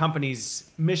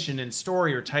company's mission and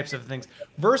story or types of things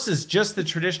versus just the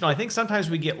traditional. I think sometimes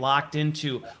we get locked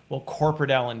into, well,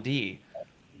 corporate L&D.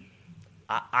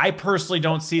 I personally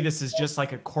don't see this as just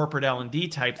like a corporate L&D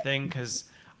type thing because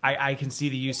I can see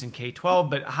the use in K-12.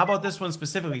 But how about this one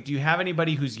specifically? Do you have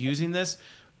anybody who's using this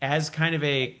as kind of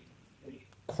a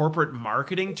corporate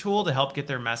marketing tool to help get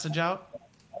their message out?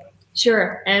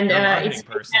 Sure, and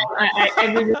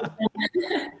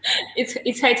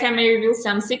it's high time I reveal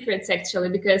some secrets actually,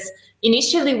 because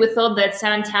initially we thought that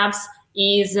 7TAPS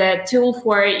is a tool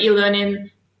for e-learning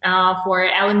for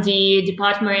L&D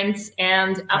departments,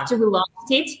 and after we launched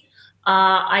it,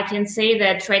 I can say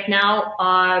that right now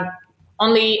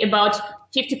only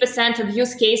about 50% of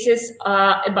use cases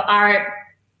are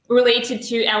related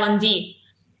to L&D.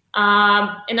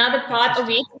 Another part of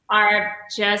it are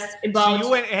just about.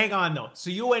 So hang on though. So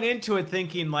you went into it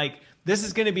thinking like this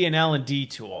is going to be an L&D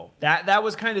tool. That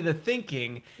was kind of the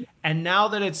thinking, and now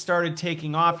that it started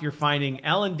taking off, you're finding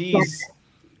L&D's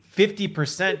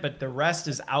 50%, but the rest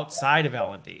is outside of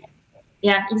L&D.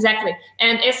 Yeah, exactly.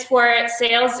 And as for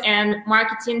sales and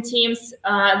marketing teams,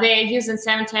 they're using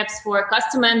 7TAPS for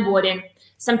customer onboarding.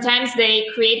 Sometimes they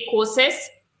create courses.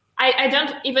 I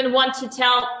don't even want to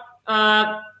tell.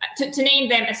 To name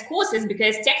them as courses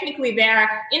because technically they are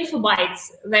info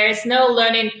bites. There is no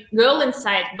learning goal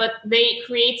inside, but they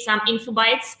create some info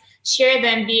bites, share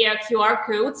them via QR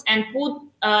codes, and put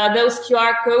those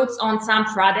QR codes on some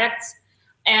products.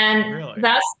 and Really?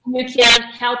 thus you can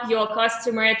help your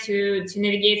customer to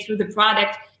navigate through the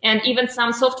product. And even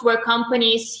some software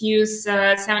companies use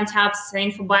 7Taps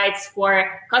InfoBytes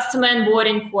for customer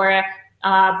onboarding, for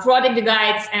product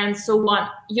guides, and so on.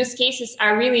 Use cases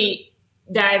are really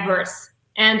diverse,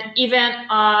 and even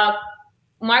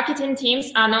marketing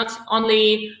teams are not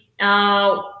only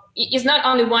is not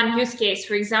only one use case.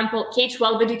 For example,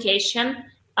 K-12 education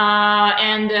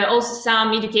and also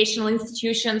some educational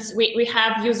institutions. We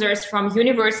have users from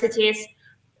universities.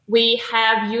 We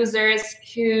have users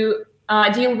who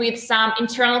deal with some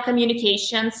internal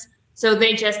communications. So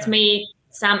they just make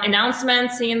some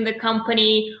announcements in the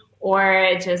company,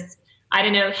 or just, I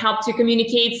don't know, help to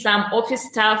communicate some office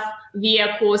stuff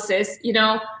via courses.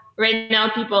 Right now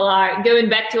people are going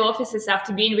back to offices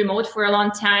after being remote for a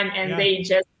long time, and they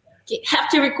just have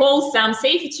to recall some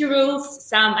safety rules,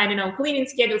 some, I don't know, cleaning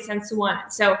schedules, and so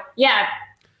on. So yeah,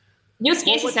 use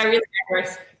cases are really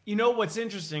diverse. What's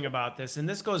interesting about this, and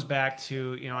this goes back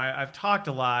to, I've talked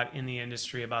a lot in the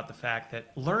industry about the fact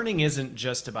that learning isn't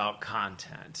just about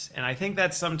content. And I think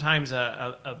that's sometimes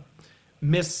a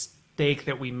mistake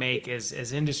that we make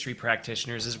as industry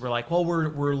practitioners, is we're like, well,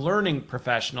 we're learning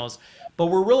professionals, but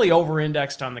we're really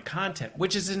over-indexed on the content,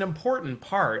 which is an important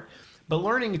part. But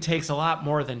learning takes a lot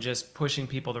more than just pushing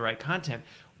people to write content,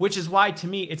 which is why, to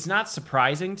me, it's not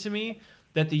surprising to me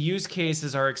that the use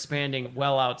cases are expanding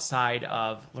well outside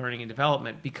of learning and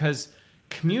development, because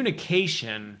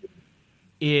communication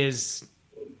is,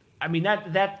 I mean,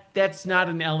 that's not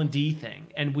an L&D thing.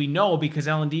 And we know, because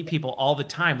L&D people all the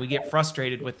time, we get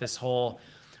frustrated with this whole,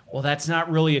 well, that's not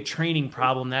really a training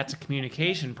problem, that's a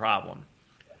communication problem,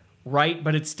 right?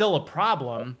 But it's still a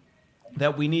problem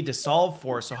that we need to solve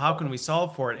for. So how can we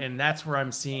solve for it? And that's where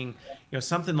I'm seeing,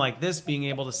 something like this being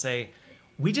able to say,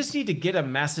 we just need to get a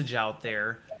message out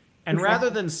there. And rather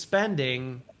than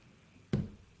spending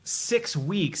 6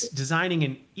 weeks designing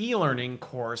an e-learning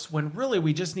course, when really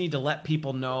we just need to let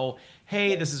people know,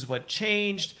 hey, this is what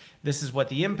changed, this is what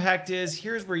the impact is,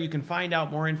 here's where you can find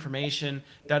out more information,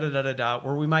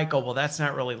 where we might go, well, that's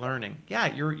not really learning.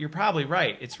 Yeah, you're probably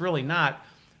right. It's really not.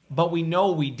 But we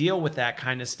know we deal with that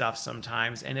kind of stuff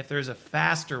sometimes. And if there's a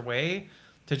faster way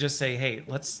to just say, hey,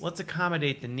 let's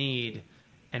accommodate the need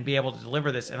and be able to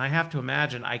deliver this. And I have to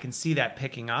imagine, I can see that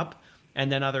picking up, and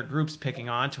then other groups picking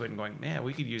onto it and going, man,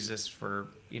 we could use this for,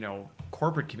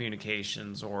 corporate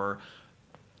communications or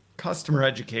customer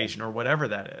education or whatever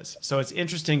that is. So it's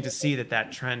interesting to see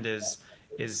that trend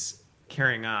is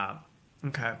carrying up.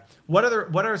 Okay. What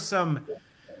are some,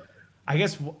 I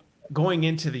guess, going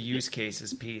into the use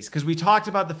cases piece, because we talked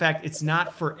about the fact it's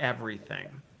not for everything.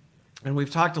 And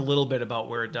we've talked a little bit about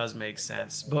where it does make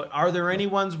sense. But are there any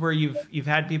ones where you've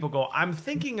had people go, I'm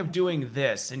thinking of doing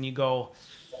this, and you go,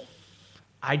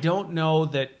 I don't know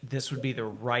that this would be the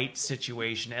right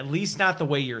situation, at least not the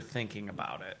way you're thinking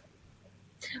about it?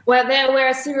 Well, there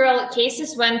were several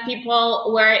cases when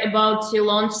people were about to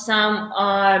launch some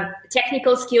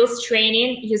technical skills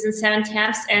training using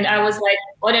 7Taps, and I was like,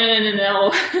 oh,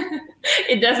 no.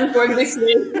 It doesn't work this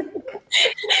way.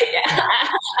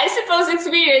 I suppose it's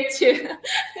weird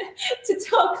to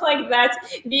talk like that,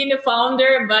 being a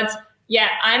founder, but yeah,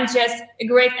 I'm just a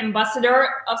great ambassador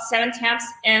of 7Taps,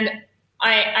 and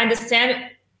I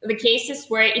understand the cases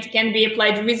where it can be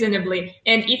applied reasonably.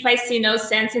 And if I see no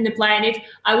sense in applying it,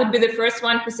 I would be the first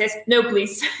one who says, no,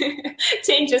 please,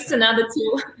 change just another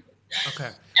tool. Okay.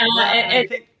 I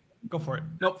think, go for it.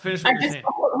 Nope, finish what you're saying. I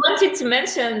wanted to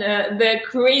mention the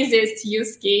craziest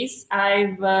use case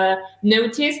I've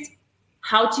noticed,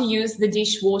 how to use the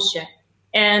dishwasher.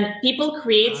 And people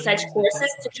create such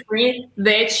courses to train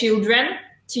their children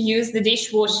to use the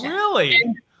dishwasher. Really?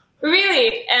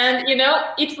 Really. And,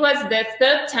 it was the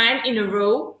third time in a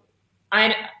row,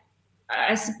 I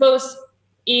suppose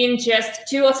in just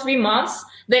 2 or 3 months,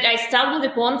 that I stumbled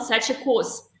upon such a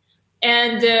course.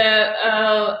 And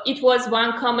it was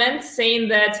one comment saying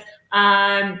that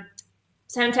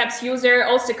 7Taps user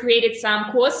also created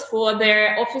some course for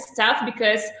their office staff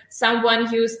because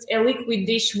someone used a liquid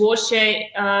dishwasher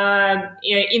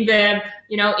in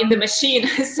the machine.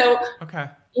 So okay.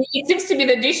 It seems to be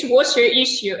the dishwasher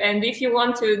issue, and if you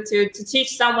want to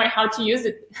teach someone how to use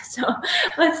it, so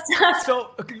let's start.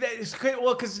 So,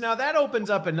 well, because now that opens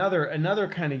up another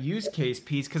kind of use case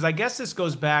piece, because I guess this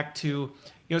goes back to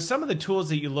some of the tools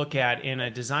that you look at in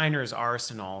a designer's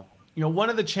arsenal. One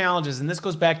of the challenges, and this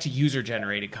goes back to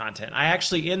user-generated content. I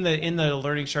actually in the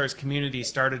Learning Sharks community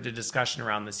started a discussion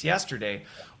around this yesterday.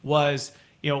 Was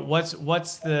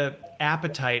what's the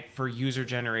appetite for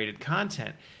user-generated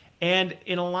content? And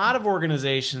in a lot of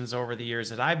organizations over the years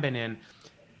that I've been in,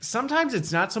 sometimes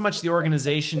it's not so much the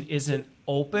organization isn't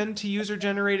open to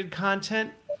user-generated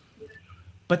content,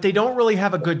 but they don't really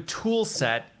have a good tool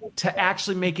set to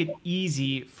actually make it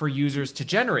easy for users to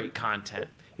generate content.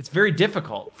 It's very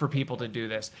difficult for people to do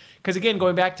this. Because again,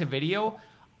 going back to video,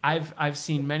 I've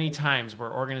seen many times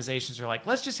where organizations are like,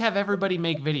 let's just have everybody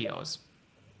make videos.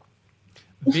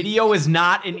 Video is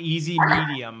not an easy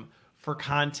medium for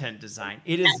content design.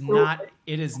 It is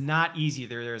not easy.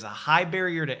 There's a high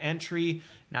barrier to entry.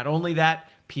 Not only that,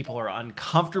 people are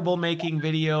uncomfortable making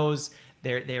videos.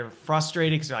 They're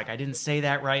frustrated because they're like, I didn't say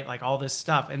that right, like all this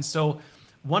stuff. And so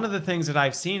one of the things that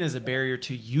I've seen as a barrier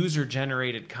to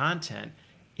user-generated content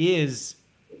is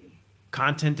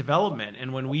content development.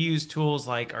 And when we use tools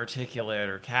like Articulate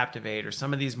or Captivate or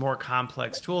some of these more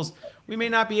complex tools, we may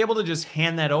not be able to just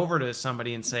hand that over to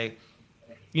somebody and say,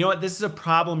 you know what, this is a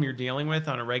problem you're dealing with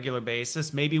on a regular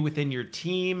basis, maybe within your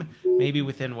team, maybe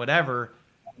within whatever,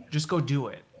 just go do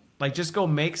it. Like, just go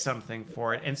make something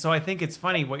for it. And so I think it's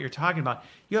funny what you're talking about.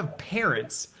 You have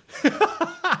parents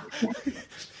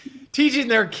teaching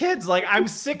their kids, like, I'm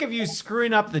sick of you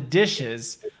screwing up the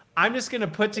dishes. I'm just going to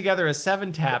put together a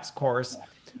 7-Taps course,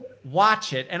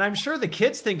 watch it. And I'm sure the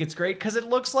kids think it's great because it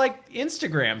looks like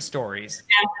Instagram stories.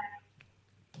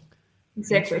 Yeah.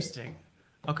 Exactly. Interesting.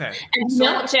 Okay. And just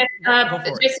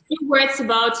a few words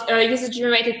about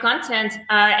user-generated content.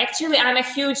 Actually, I'm a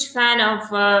huge fan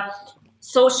of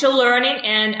social learning,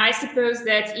 and I suppose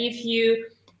that if you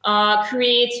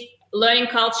create learning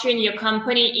culture in your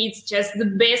company, it's just the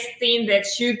best thing that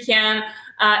you can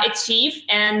achieve,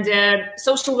 and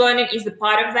social learning is a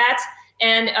part of that.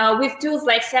 And with tools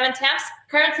like 7Taps,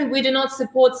 currently we do not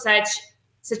support such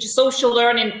a social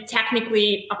learning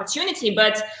technically opportunity,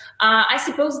 but I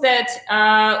suppose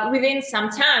that within some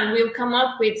time we'll come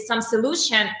up with some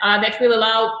solution that will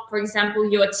allow, for example,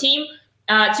 your team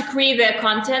to create their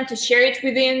content, to share it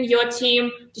within your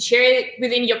team, to share it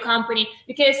within your company,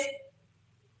 because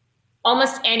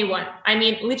almost anyone, I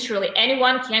mean, literally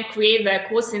anyone can create their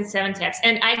course in 7Taps.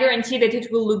 And I guarantee that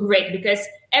it will look great because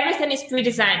everything is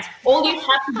pre-designed. All you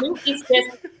have to do is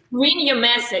just bring your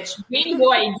message, bring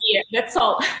your idea. That's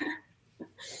all.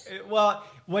 Well,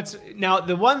 now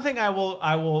the one thing I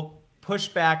will push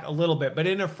back a little bit, but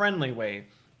in a friendly way,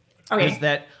 is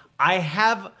that I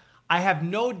have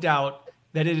no doubt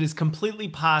that it is completely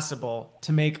possible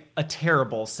to make a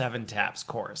terrible 7Taps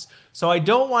course. So I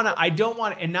don't want to,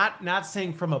 and not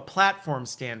saying from a platform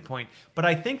standpoint, but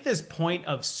I think this point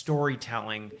of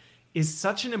storytelling is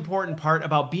such an important part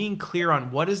about being clear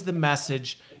on what is the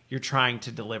message you're trying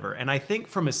to deliver. And I think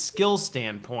from a skill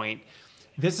standpoint,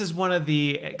 this is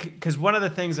because one of the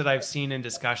things that I've seen in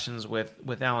discussions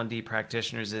with L&D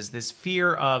practitioners is this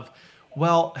fear of,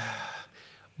 well,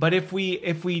 but if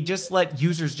we just let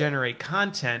users generate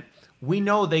content, we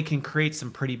know they can create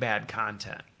some pretty bad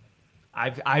content.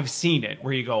 I've seen it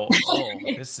where you go, oh,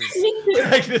 this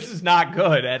is not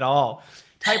good at all,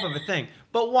 type of a thing.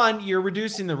 But one, you're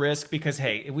reducing the risk because,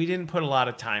 hey, we didn't put a lot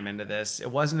of time into this.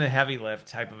 It wasn't a heavy lift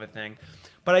type of a thing.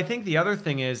 But I think the other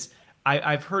thing is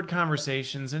I've heard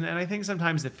conversations, and I think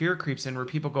sometimes the fear creeps in where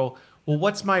people go, well,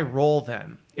 what's my role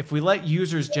then? If we let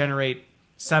users generate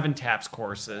 7Taps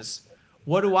courses,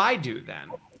 what do I do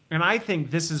then? And I think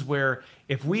this is where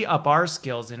if we up our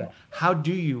skills in how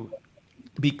do you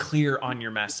be clear on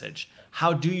your message?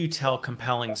 How do you tell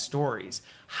compelling stories?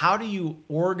 How do you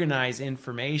organize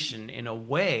information in a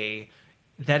way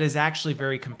that is actually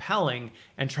very compelling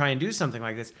and try and do something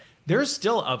like this? There's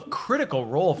still a critical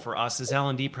role for us as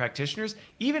L&D practitioners,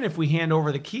 even if we hand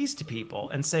over the keys to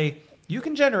people and say, you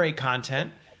can generate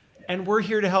content and we're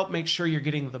here to help make sure you're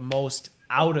getting the most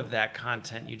out of that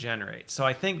content you generate. So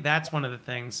I think that's one of the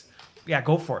things. Yeah,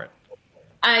 go for it.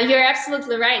 You're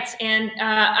absolutely right. And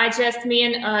I just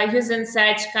mean using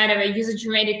such kind of a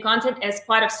user-generated content as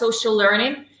part of social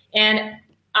learning. And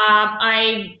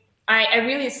I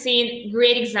really seen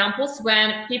great examples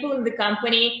when people in the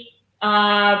company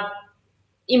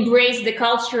embrace the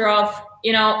culture of,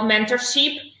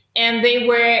 mentorship, and they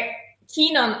were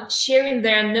keen on sharing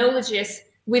their knowledges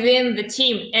within the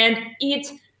team. And it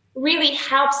really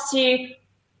helps to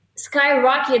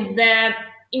skyrocket the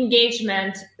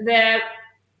engagement, the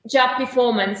job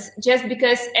performance, just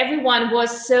because everyone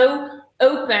was so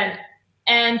open.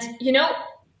 And,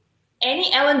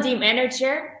 any L&D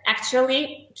manager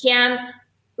actually can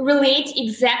relate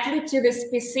exactly to the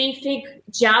specific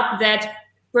job that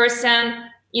person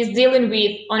is dealing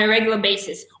with on a regular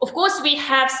basis. Of course, we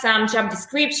have some job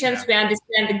descriptions, we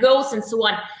understand the goals and so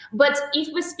on. But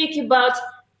if we speak about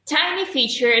tiny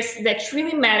features that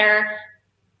really matter,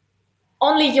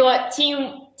 only your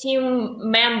team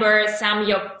team member, some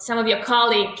of your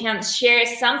colleague can share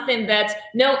something that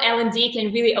no L&D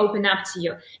can really open up to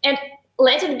you, and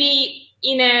let it be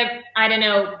in a, I don't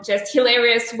know, just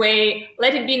hilarious way.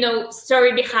 Let it be no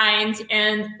story behind,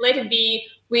 and let it be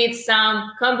with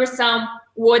some cumbersome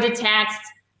wordy text.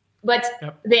 But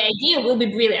the idea will be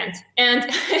brilliant.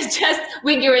 And just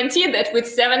we guarantee that with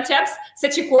 7 taps,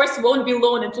 such a course won't be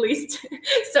long at least.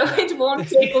 So it won't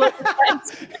take a lot of time.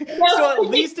 So at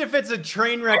least if it's a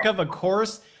train wreck of a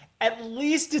course, at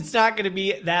least it's not going to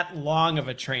be that long of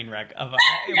a train wreck of a,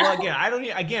 well,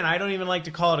 again, I don't even like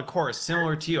to call it a course.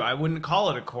 Similar to you, I wouldn't call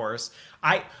it a course.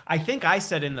 I think I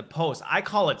said in the post, I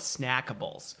call it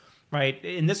snackables, right?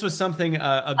 And this was something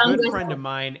a good friend of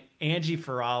mine, Angie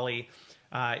Ferrali,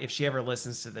 if she ever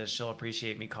listens to this, she'll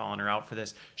appreciate me calling her out for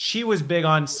this. She was big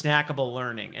on snackable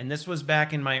learning. And this was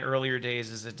back in my earlier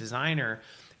days as a designer.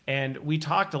 And we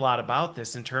talked a lot about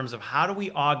this in terms of how do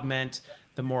we augment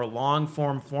the more long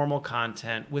form formal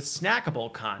content with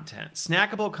snackable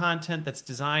content that's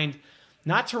designed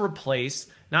not to replace,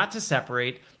 not to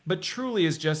separate, but truly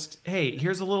is just, hey,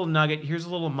 here's a little nugget, here's a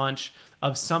little munch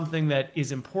of something that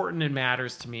is important and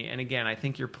matters to me. And again, I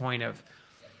think your point of,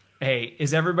 hey,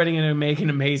 is everybody going to make an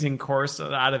amazing course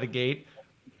out of the gate?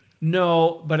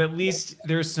 No, but at least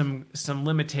there's some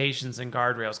limitations and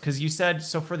guardrails. Because you said,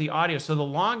 so for the audio, so the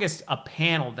longest a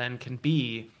panel then can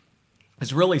be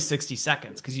is really 60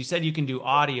 seconds. Because you said you can do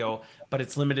audio, but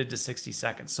it's limited to 60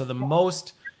 seconds. So the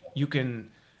most you can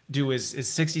do is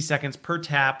 60 seconds per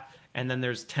tap, and then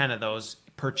there's 10 of those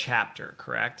per chapter,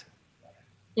 correct?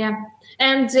 Yeah,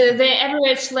 and the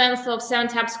average length of 7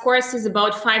 taps course is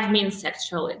about 5 minutes,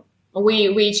 actually.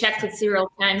 We checked it several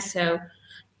times. So,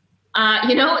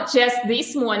 just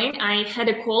this morning, I had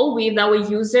a call with our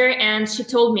user, and she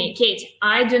told me, Kate,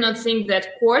 I do not think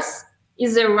that course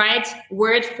is the right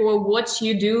word for what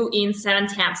you do in 7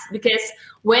 taps. Because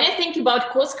when I think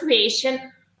about course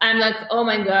creation, I'm like, oh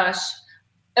my gosh.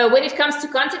 When it comes to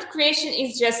content creation,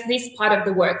 it's just this part of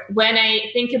the work. When I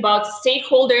think about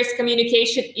stakeholders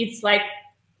communication, it's like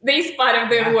this part of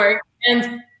the work.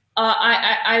 And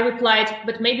I replied,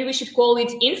 but maybe we should call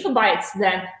it info bites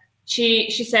then. She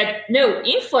said, no,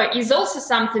 info is also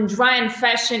something dry and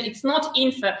fashion. It's not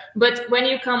info. But when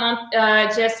you come on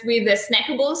just with the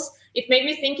snackables, it made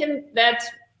me thinking that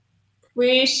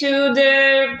we should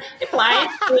apply.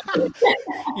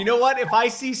 You know what? If I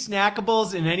see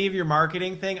snackables in any of your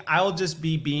marketing thing, I'll just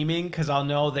be beaming because I'll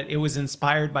know that it was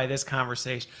inspired by this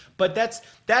conversation. But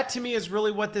that to me is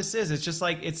really what this is. It's just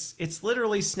like it's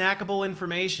literally snackable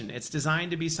information. It's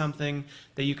designed to be something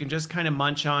that you can just kind of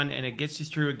munch on, and it gets you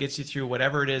through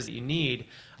whatever it is that you need.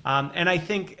 And I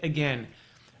think, again,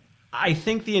 the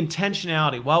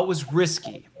intentionality, while it was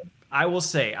risky, I will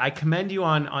say I commend you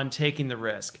on taking the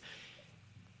risk.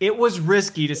 It was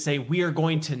risky to say, we are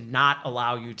going to not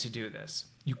allow you to do this.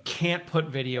 You can't put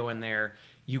video in there.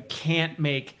 You can't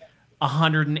make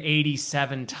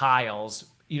 187 tiles,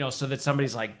 so that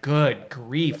somebody's like, good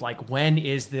grief, like, when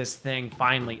is this thing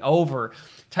finally over,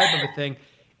 type of a thing.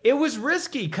 It was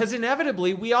risky because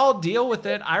inevitably we all deal with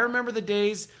it. I remember the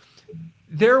days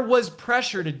there was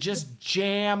pressure to just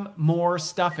jam more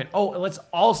stuff in. Oh, let's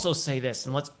also say this,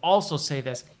 and let's also say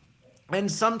this. And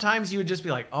sometimes you would just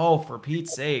be like, oh, for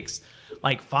Pete's sakes,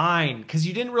 like, fine, because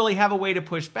you didn't really have a way to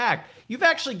push back. You've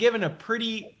actually given a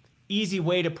pretty easy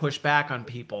way to push back on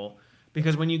people,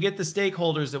 because when you get the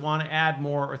stakeholders that want to add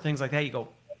more or things like that, you go,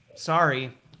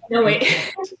 sorry, no way.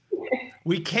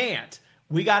 We can't.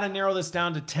 We got to narrow this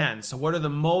down to 10. So what are the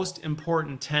most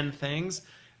important 10 things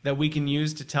that we can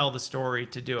use to tell the story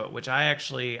to do it? Which I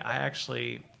think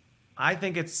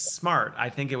it's smart. I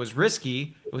think it was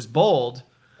risky. It was bold.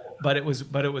 But it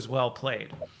was well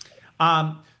played.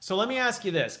 So let me ask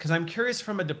you this, because I'm curious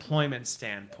from a deployment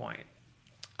standpoint.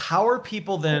 How are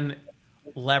people then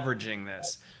leveraging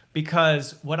this?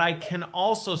 Because what I can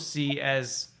also see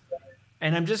as,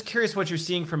 and I'm just curious what you're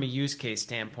seeing from a use case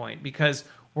standpoint, because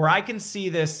where I can see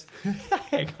this,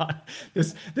 hang on,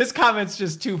 this comment's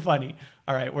just too funny.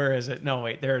 All right, where is it? No,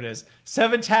 wait, there it is.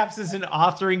 7 taps is an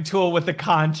authoring tool with a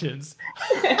conscience.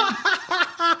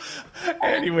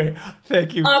 Anyway,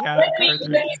 thank you, Kat.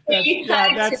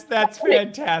 That's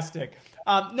fantastic.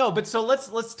 No, but so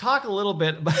let's talk a little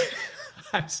bit about,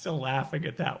 I'm still laughing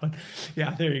at that one.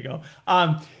 Yeah, there you go.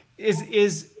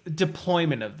 Is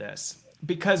deployment of this.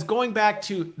 Because going back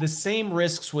to the same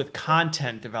risks with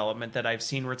content development that I've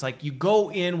seen, where it's like you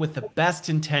go in with the best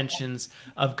intentions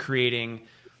of creating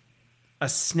a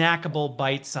snackable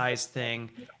bite-sized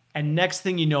thing, and next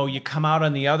thing you know, you come out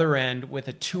on the other end with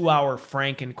a 2-hour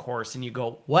Franken course and you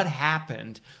go, what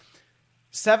happened?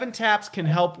 7 taps can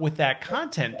help with that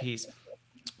content piece.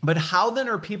 But how then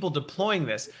are people deploying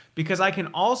this? Because I can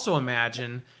also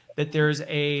imagine that there's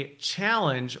a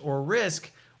challenge or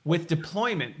risk with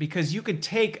deployment, because you could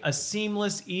take a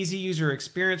seamless, easy user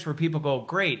experience where people go,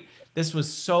 great, this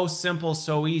was so simple,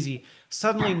 so easy.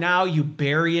 Suddenly now you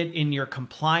bury it in your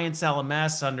compliance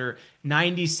LMS under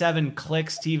 97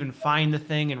 clicks to even find the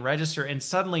thing and register. And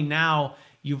suddenly now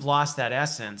you've lost that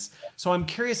essence. So I'm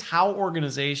curious how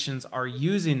organizations are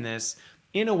using this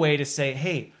in a way to say,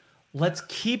 hey, let's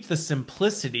keep the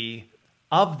simplicity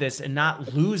of this and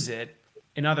not lose it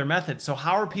in other methods. So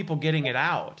how are people getting it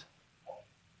out?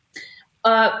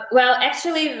 Well,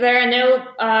 actually, there are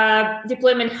no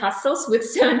deployment hassles with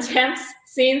 7tabs,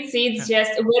 since it's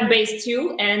just a web-based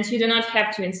tool and you do not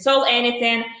have to install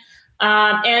anything.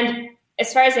 And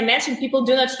as far as I mentioned, people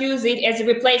do not use it as a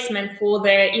replacement for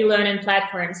their e-learning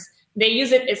platforms. They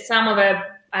use it as some of a,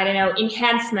 I don't know,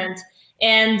 enhancement.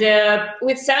 And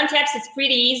with 7tabs, it's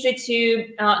pretty easy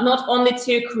to not only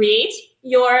to create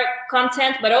your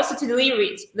content, but also to deliver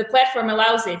it. The platform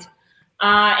allows it.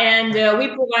 And we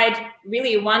provide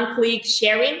really one-click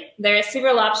sharing. There are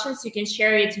several options. You can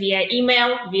share it via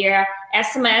email, via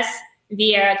SMS,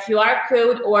 via QR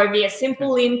code, or via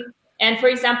simple link. And for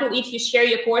example, if you share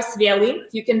your course via link,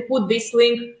 you can put this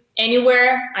link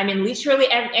anywhere, I mean, literally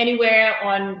anywhere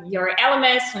on your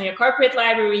LMS, on your corporate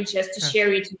library, just to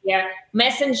share it via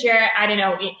Messenger, I don't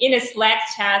know, in a Slack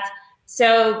chat.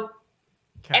 So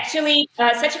actually,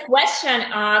 such a question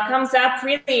comes up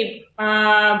really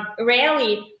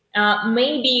rarely,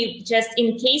 maybe just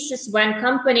in cases when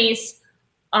companies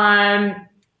are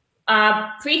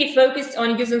pretty focused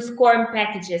on using SCORM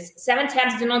packages.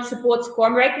 7tabs do not support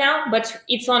SCORM right now, but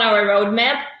it's on our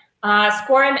roadmap.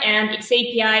 SCORM and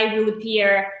XAPI will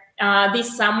appear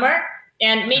this summer.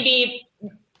 And maybe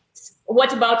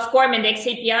what about SCORM and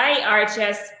XAPI are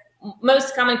just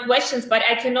most common questions, but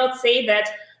I cannot say that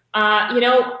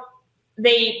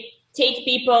they take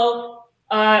people,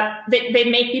 they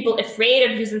make people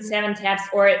afraid of using 7tabs,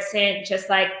 or say just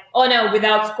like, oh no,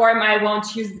 without SCORM, I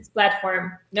won't use this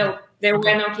platform. No, there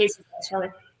were no cases actually.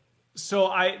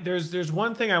 So there's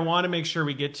one thing I want to make sure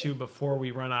we get to before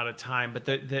we run out of time, but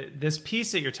this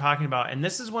piece that you're talking about, and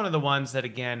this is one of the ones that,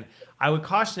 again, I would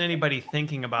caution anybody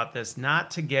thinking about this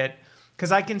not to get,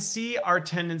 because I can see our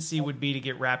tendency would be to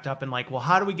get wrapped up in like, well,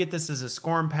 how do we get this as a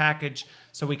SCORM package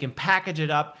so we can package it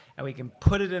up and we can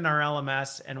put it in our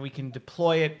LMS and we can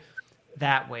deploy it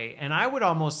that way. And I would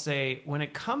almost say when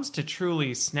it comes to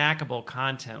truly snackable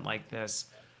content like this,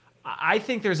 I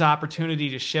think there's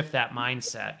opportunity to shift that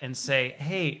mindset and say,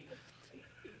 hey,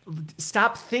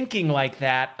 stop thinking like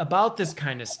that about this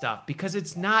kind of stuff, because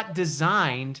it's not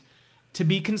designed to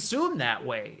be consumed that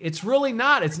way. It's really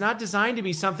not. It's not designed to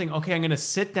be something, okay, I'm going to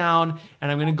sit down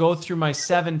and I'm going to go through my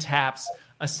 7 taps,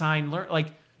 assign, learn.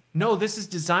 Like, no, this is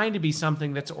designed to be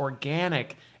something that's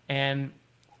organic and,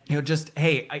 just,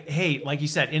 hey, like you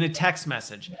said, in a text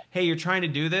message, hey, you're trying to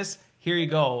do this. Here you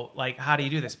go. Like, how do you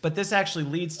do this? But this actually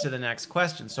leads to the next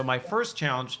question. So my first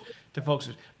challenge to folks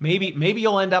is maybe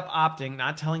you'll end up opting,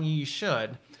 not telling you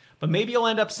should, but maybe you'll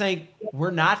end up saying,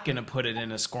 we're not going to put it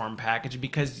in a SCORM package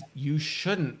because you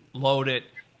shouldn't load it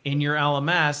in your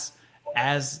LMS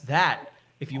as that.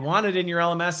 If you want it in your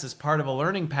LMS as part of a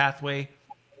learning pathway,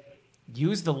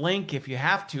 use the link if you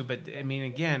have to. But I mean,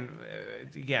 again,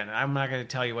 I'm not going to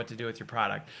tell you what to do with your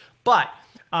product. But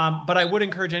I would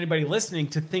encourage anybody listening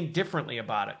to think differently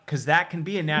about it, because that can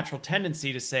be a natural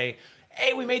tendency to say,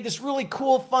 hey, we made this really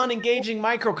cool, fun, engaging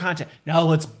micro content. Now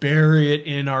let's bury it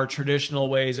in our traditional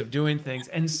ways of doing things.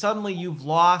 And suddenly you've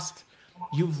lost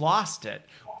it.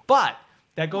 But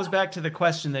that goes back to the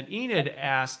question that Enid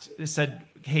asked. It said,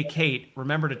 hey, Kate,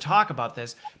 remember to talk about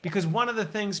this, because one of the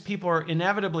things people are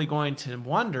inevitably going to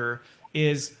wonder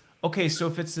is, okay, so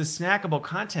if it's this snackable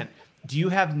content, do you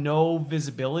have no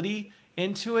visibility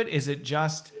into it? Is it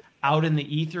just out in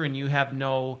the ether and you have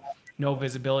no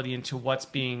visibility into what's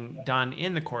being done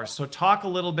in the course? So talk a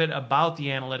little bit about the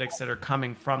analytics that are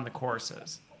coming from the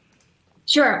courses.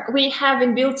 Sure. We have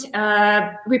inbuilt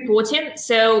reporting.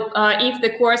 So if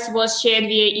the course was shared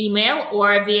via email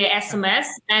or via SMS,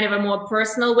 kind of a more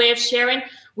personal way of sharing,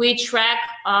 we track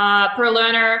per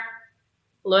learner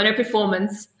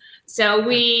performance. So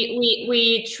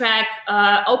we track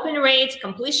open rate,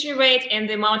 completion rate, and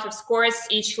the amount of scores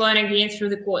each learner gains through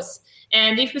the course.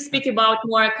 And if we speak about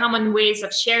more common ways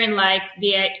of sharing, like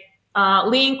via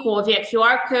link or via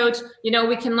QR code,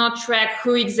 we cannot track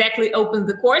who exactly opened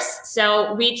the course.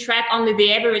 So we track only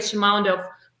the average amount of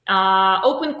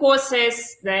open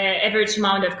courses, the average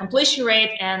amount of completion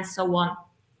rate, and so on.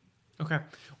 Okay.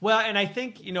 Well, and I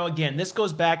think, again, this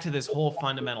goes back to this whole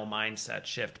fundamental mindset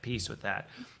shift piece with that,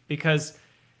 because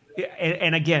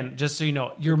And again, just so you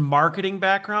know, your marketing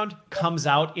background comes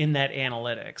out in that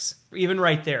analytics. Even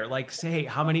right there, like say, hey,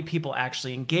 how many people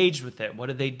actually engaged with it? What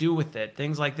did they do with it?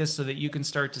 Things like this, so that you can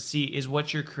start to see, is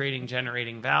what you're creating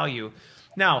generating value.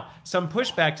 Now, some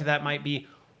pushback to that might be,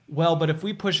 well, but if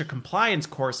we push a compliance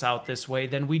course out this way,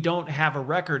 then we don't have a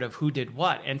record of who did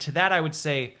what. And to that, I would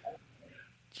say,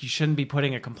 you shouldn't be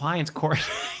putting a compliance course.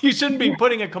 You shouldn't be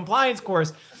putting a compliance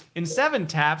course in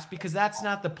 7TAPS, because that's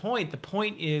not the point. The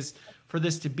point is for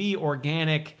this to be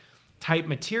organic type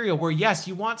material where, yes,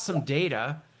 you want some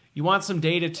data. You want some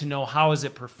data to know, how is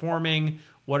it performing?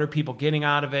 What are people getting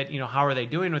out of it? You know, how are they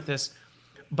doing with this?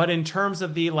 But in terms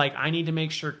of the, like, I need to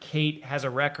make sure Kate has a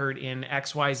record in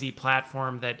XYZ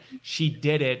platform that she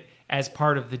did it as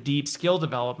part of the deep skill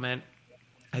development,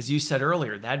 as you said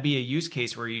earlier, that'd be a use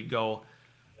case where you'd go,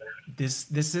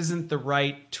 this isn't the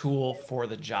right tool for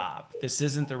the job. This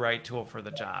isn't the right tool for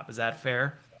the job. Is that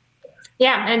fair?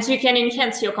 Yeah, and you can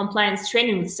enhance your compliance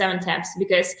training with 7TAPS,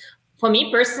 because for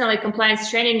me personally, compliance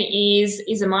training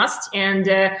is a must, and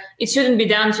it shouldn't be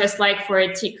done just like for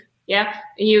a tick. Yeah,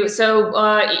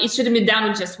 it shouldn't be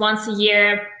done just once a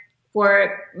year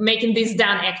for making this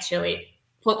done, actually,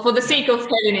 for the sake of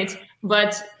having it.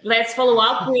 But let's follow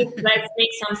up with, let's make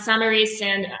some summaries,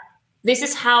 and this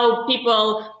is how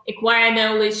people acquire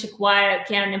knowledge,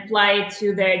 can apply it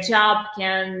to their job,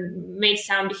 can make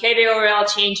some behavioral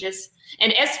changes.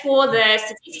 And as for the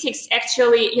statistics,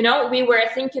 actually, you know, we were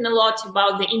thinking a lot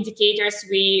about the indicators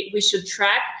we should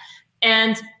track.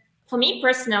 And for me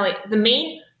personally, the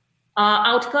main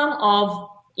outcome of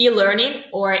e-learning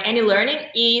or any learning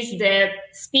is the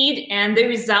speed and the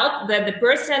result that the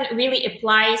person really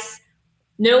applies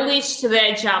knowledge to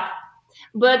their job.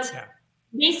 But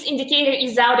this indicator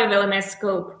is out of LMS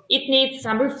scope. It needs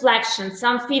some reflection,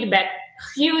 some feedback,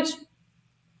 huge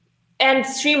and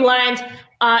streamlined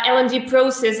L&D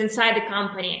process inside the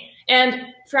company.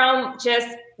 And from just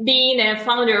being a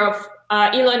founder of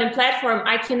e-learning platform,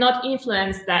 I cannot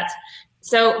influence that.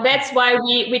 So that's why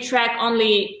we track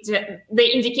only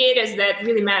the indicators that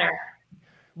really matter.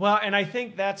 Well, and I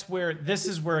think this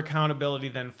is where accountability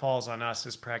then falls on us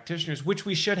as practitioners, which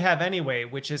we should have anyway,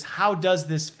 which is, how does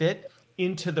this fit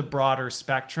into the broader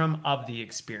spectrum of the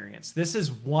experience? This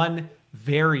is one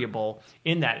variable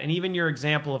in that. And even your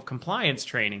example of compliance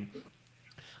training,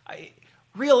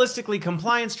 realistically,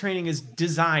 compliance training is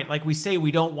designed, like we say,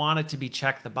 we don't want it to be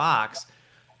check the box.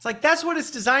 It's like, that's what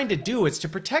it's designed to do. It's to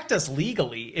protect us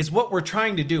legally, is what we're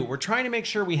trying to do. We're trying to make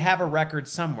sure we have a record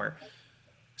somewhere.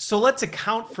 So let's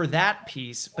account for that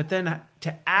piece, but then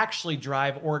to actually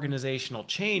drive organizational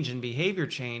change and behavior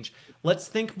change, let's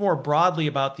think more broadly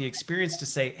about the experience to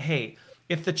say, hey,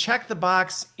 if the check the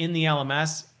box in the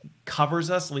LMS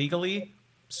covers us legally,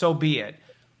 so be it.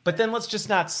 But then let's just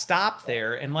not stop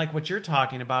there. And like what you're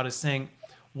talking about is saying,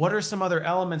 what are some other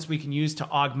elements we can use to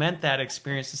augment that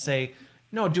experience to say,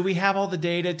 no, do we have all the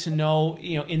data to know,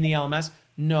 in the LMS?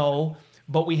 No.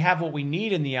 But we have what we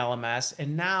need in the LMS,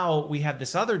 and now we have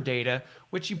this other data,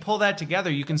 which you pull that together,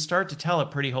 you can start to tell a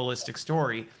pretty holistic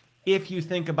story if you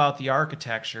think about the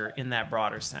architecture in that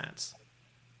broader sense.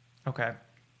 Okay.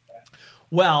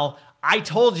 Well, I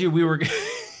told you we were going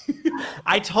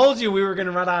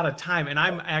to run out of time, and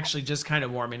I'm actually just kind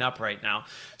of warming up right now.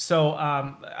 So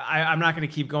I'm not going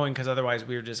to keep going, because otherwise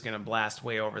we're just going to blast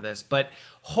way over this. But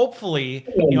hopefully,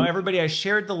 everybody, I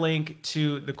shared the link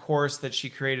to the course that she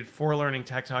created for Learning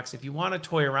Tech Talks. If you want to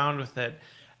toy around with it,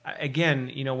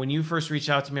 again, when you first reached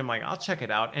out to me, I'm like, I'll check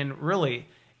it out. And really,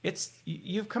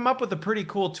 you've come up with a pretty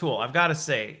cool tool. I've got to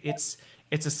say, it's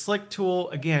a slick tool.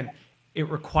 Again, it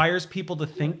requires people to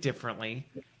think differently.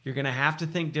 You're going to have to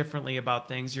think differently about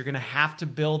things. You're going to have to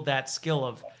build that skill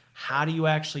of, how do you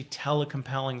actually tell a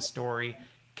compelling story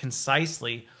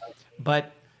concisely?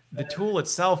 But the tool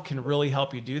itself can really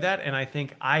help you do that. And I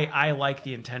think I like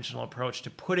the intentional approach to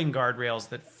putting guardrails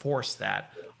that force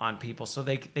that on people, so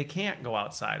they can't go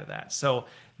outside of that. So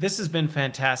this has been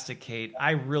fantastic, Kate.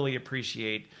 I really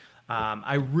appreciate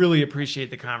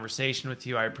the conversation with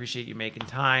you. I appreciate you making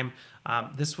time.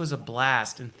 This was a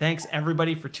blast, and thanks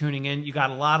everybody for tuning in. You got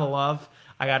a lot of love,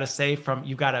 I got to say,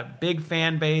 you got a big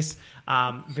fan base,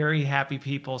 very happy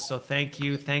people. So thank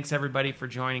you. Thanks everybody for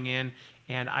joining in,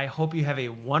 and I hope you have a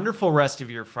wonderful rest of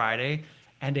your Friday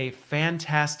and a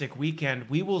fantastic weekend.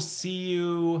 We will see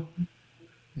you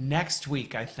next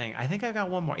week, I think. I've got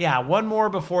one more. Yeah, one more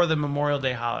before the Memorial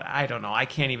Day holiday. I don't know. I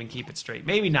can't even keep it straight.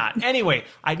 Maybe not. Anyway,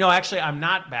 actually, I'm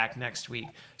not back next week.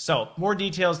 So more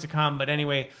details to come. But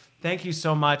anyway, thank you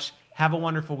so much. Have a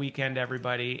wonderful weekend,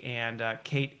 everybody. And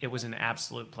Kate, it was an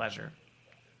absolute pleasure.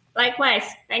 Likewise.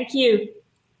 Thank you.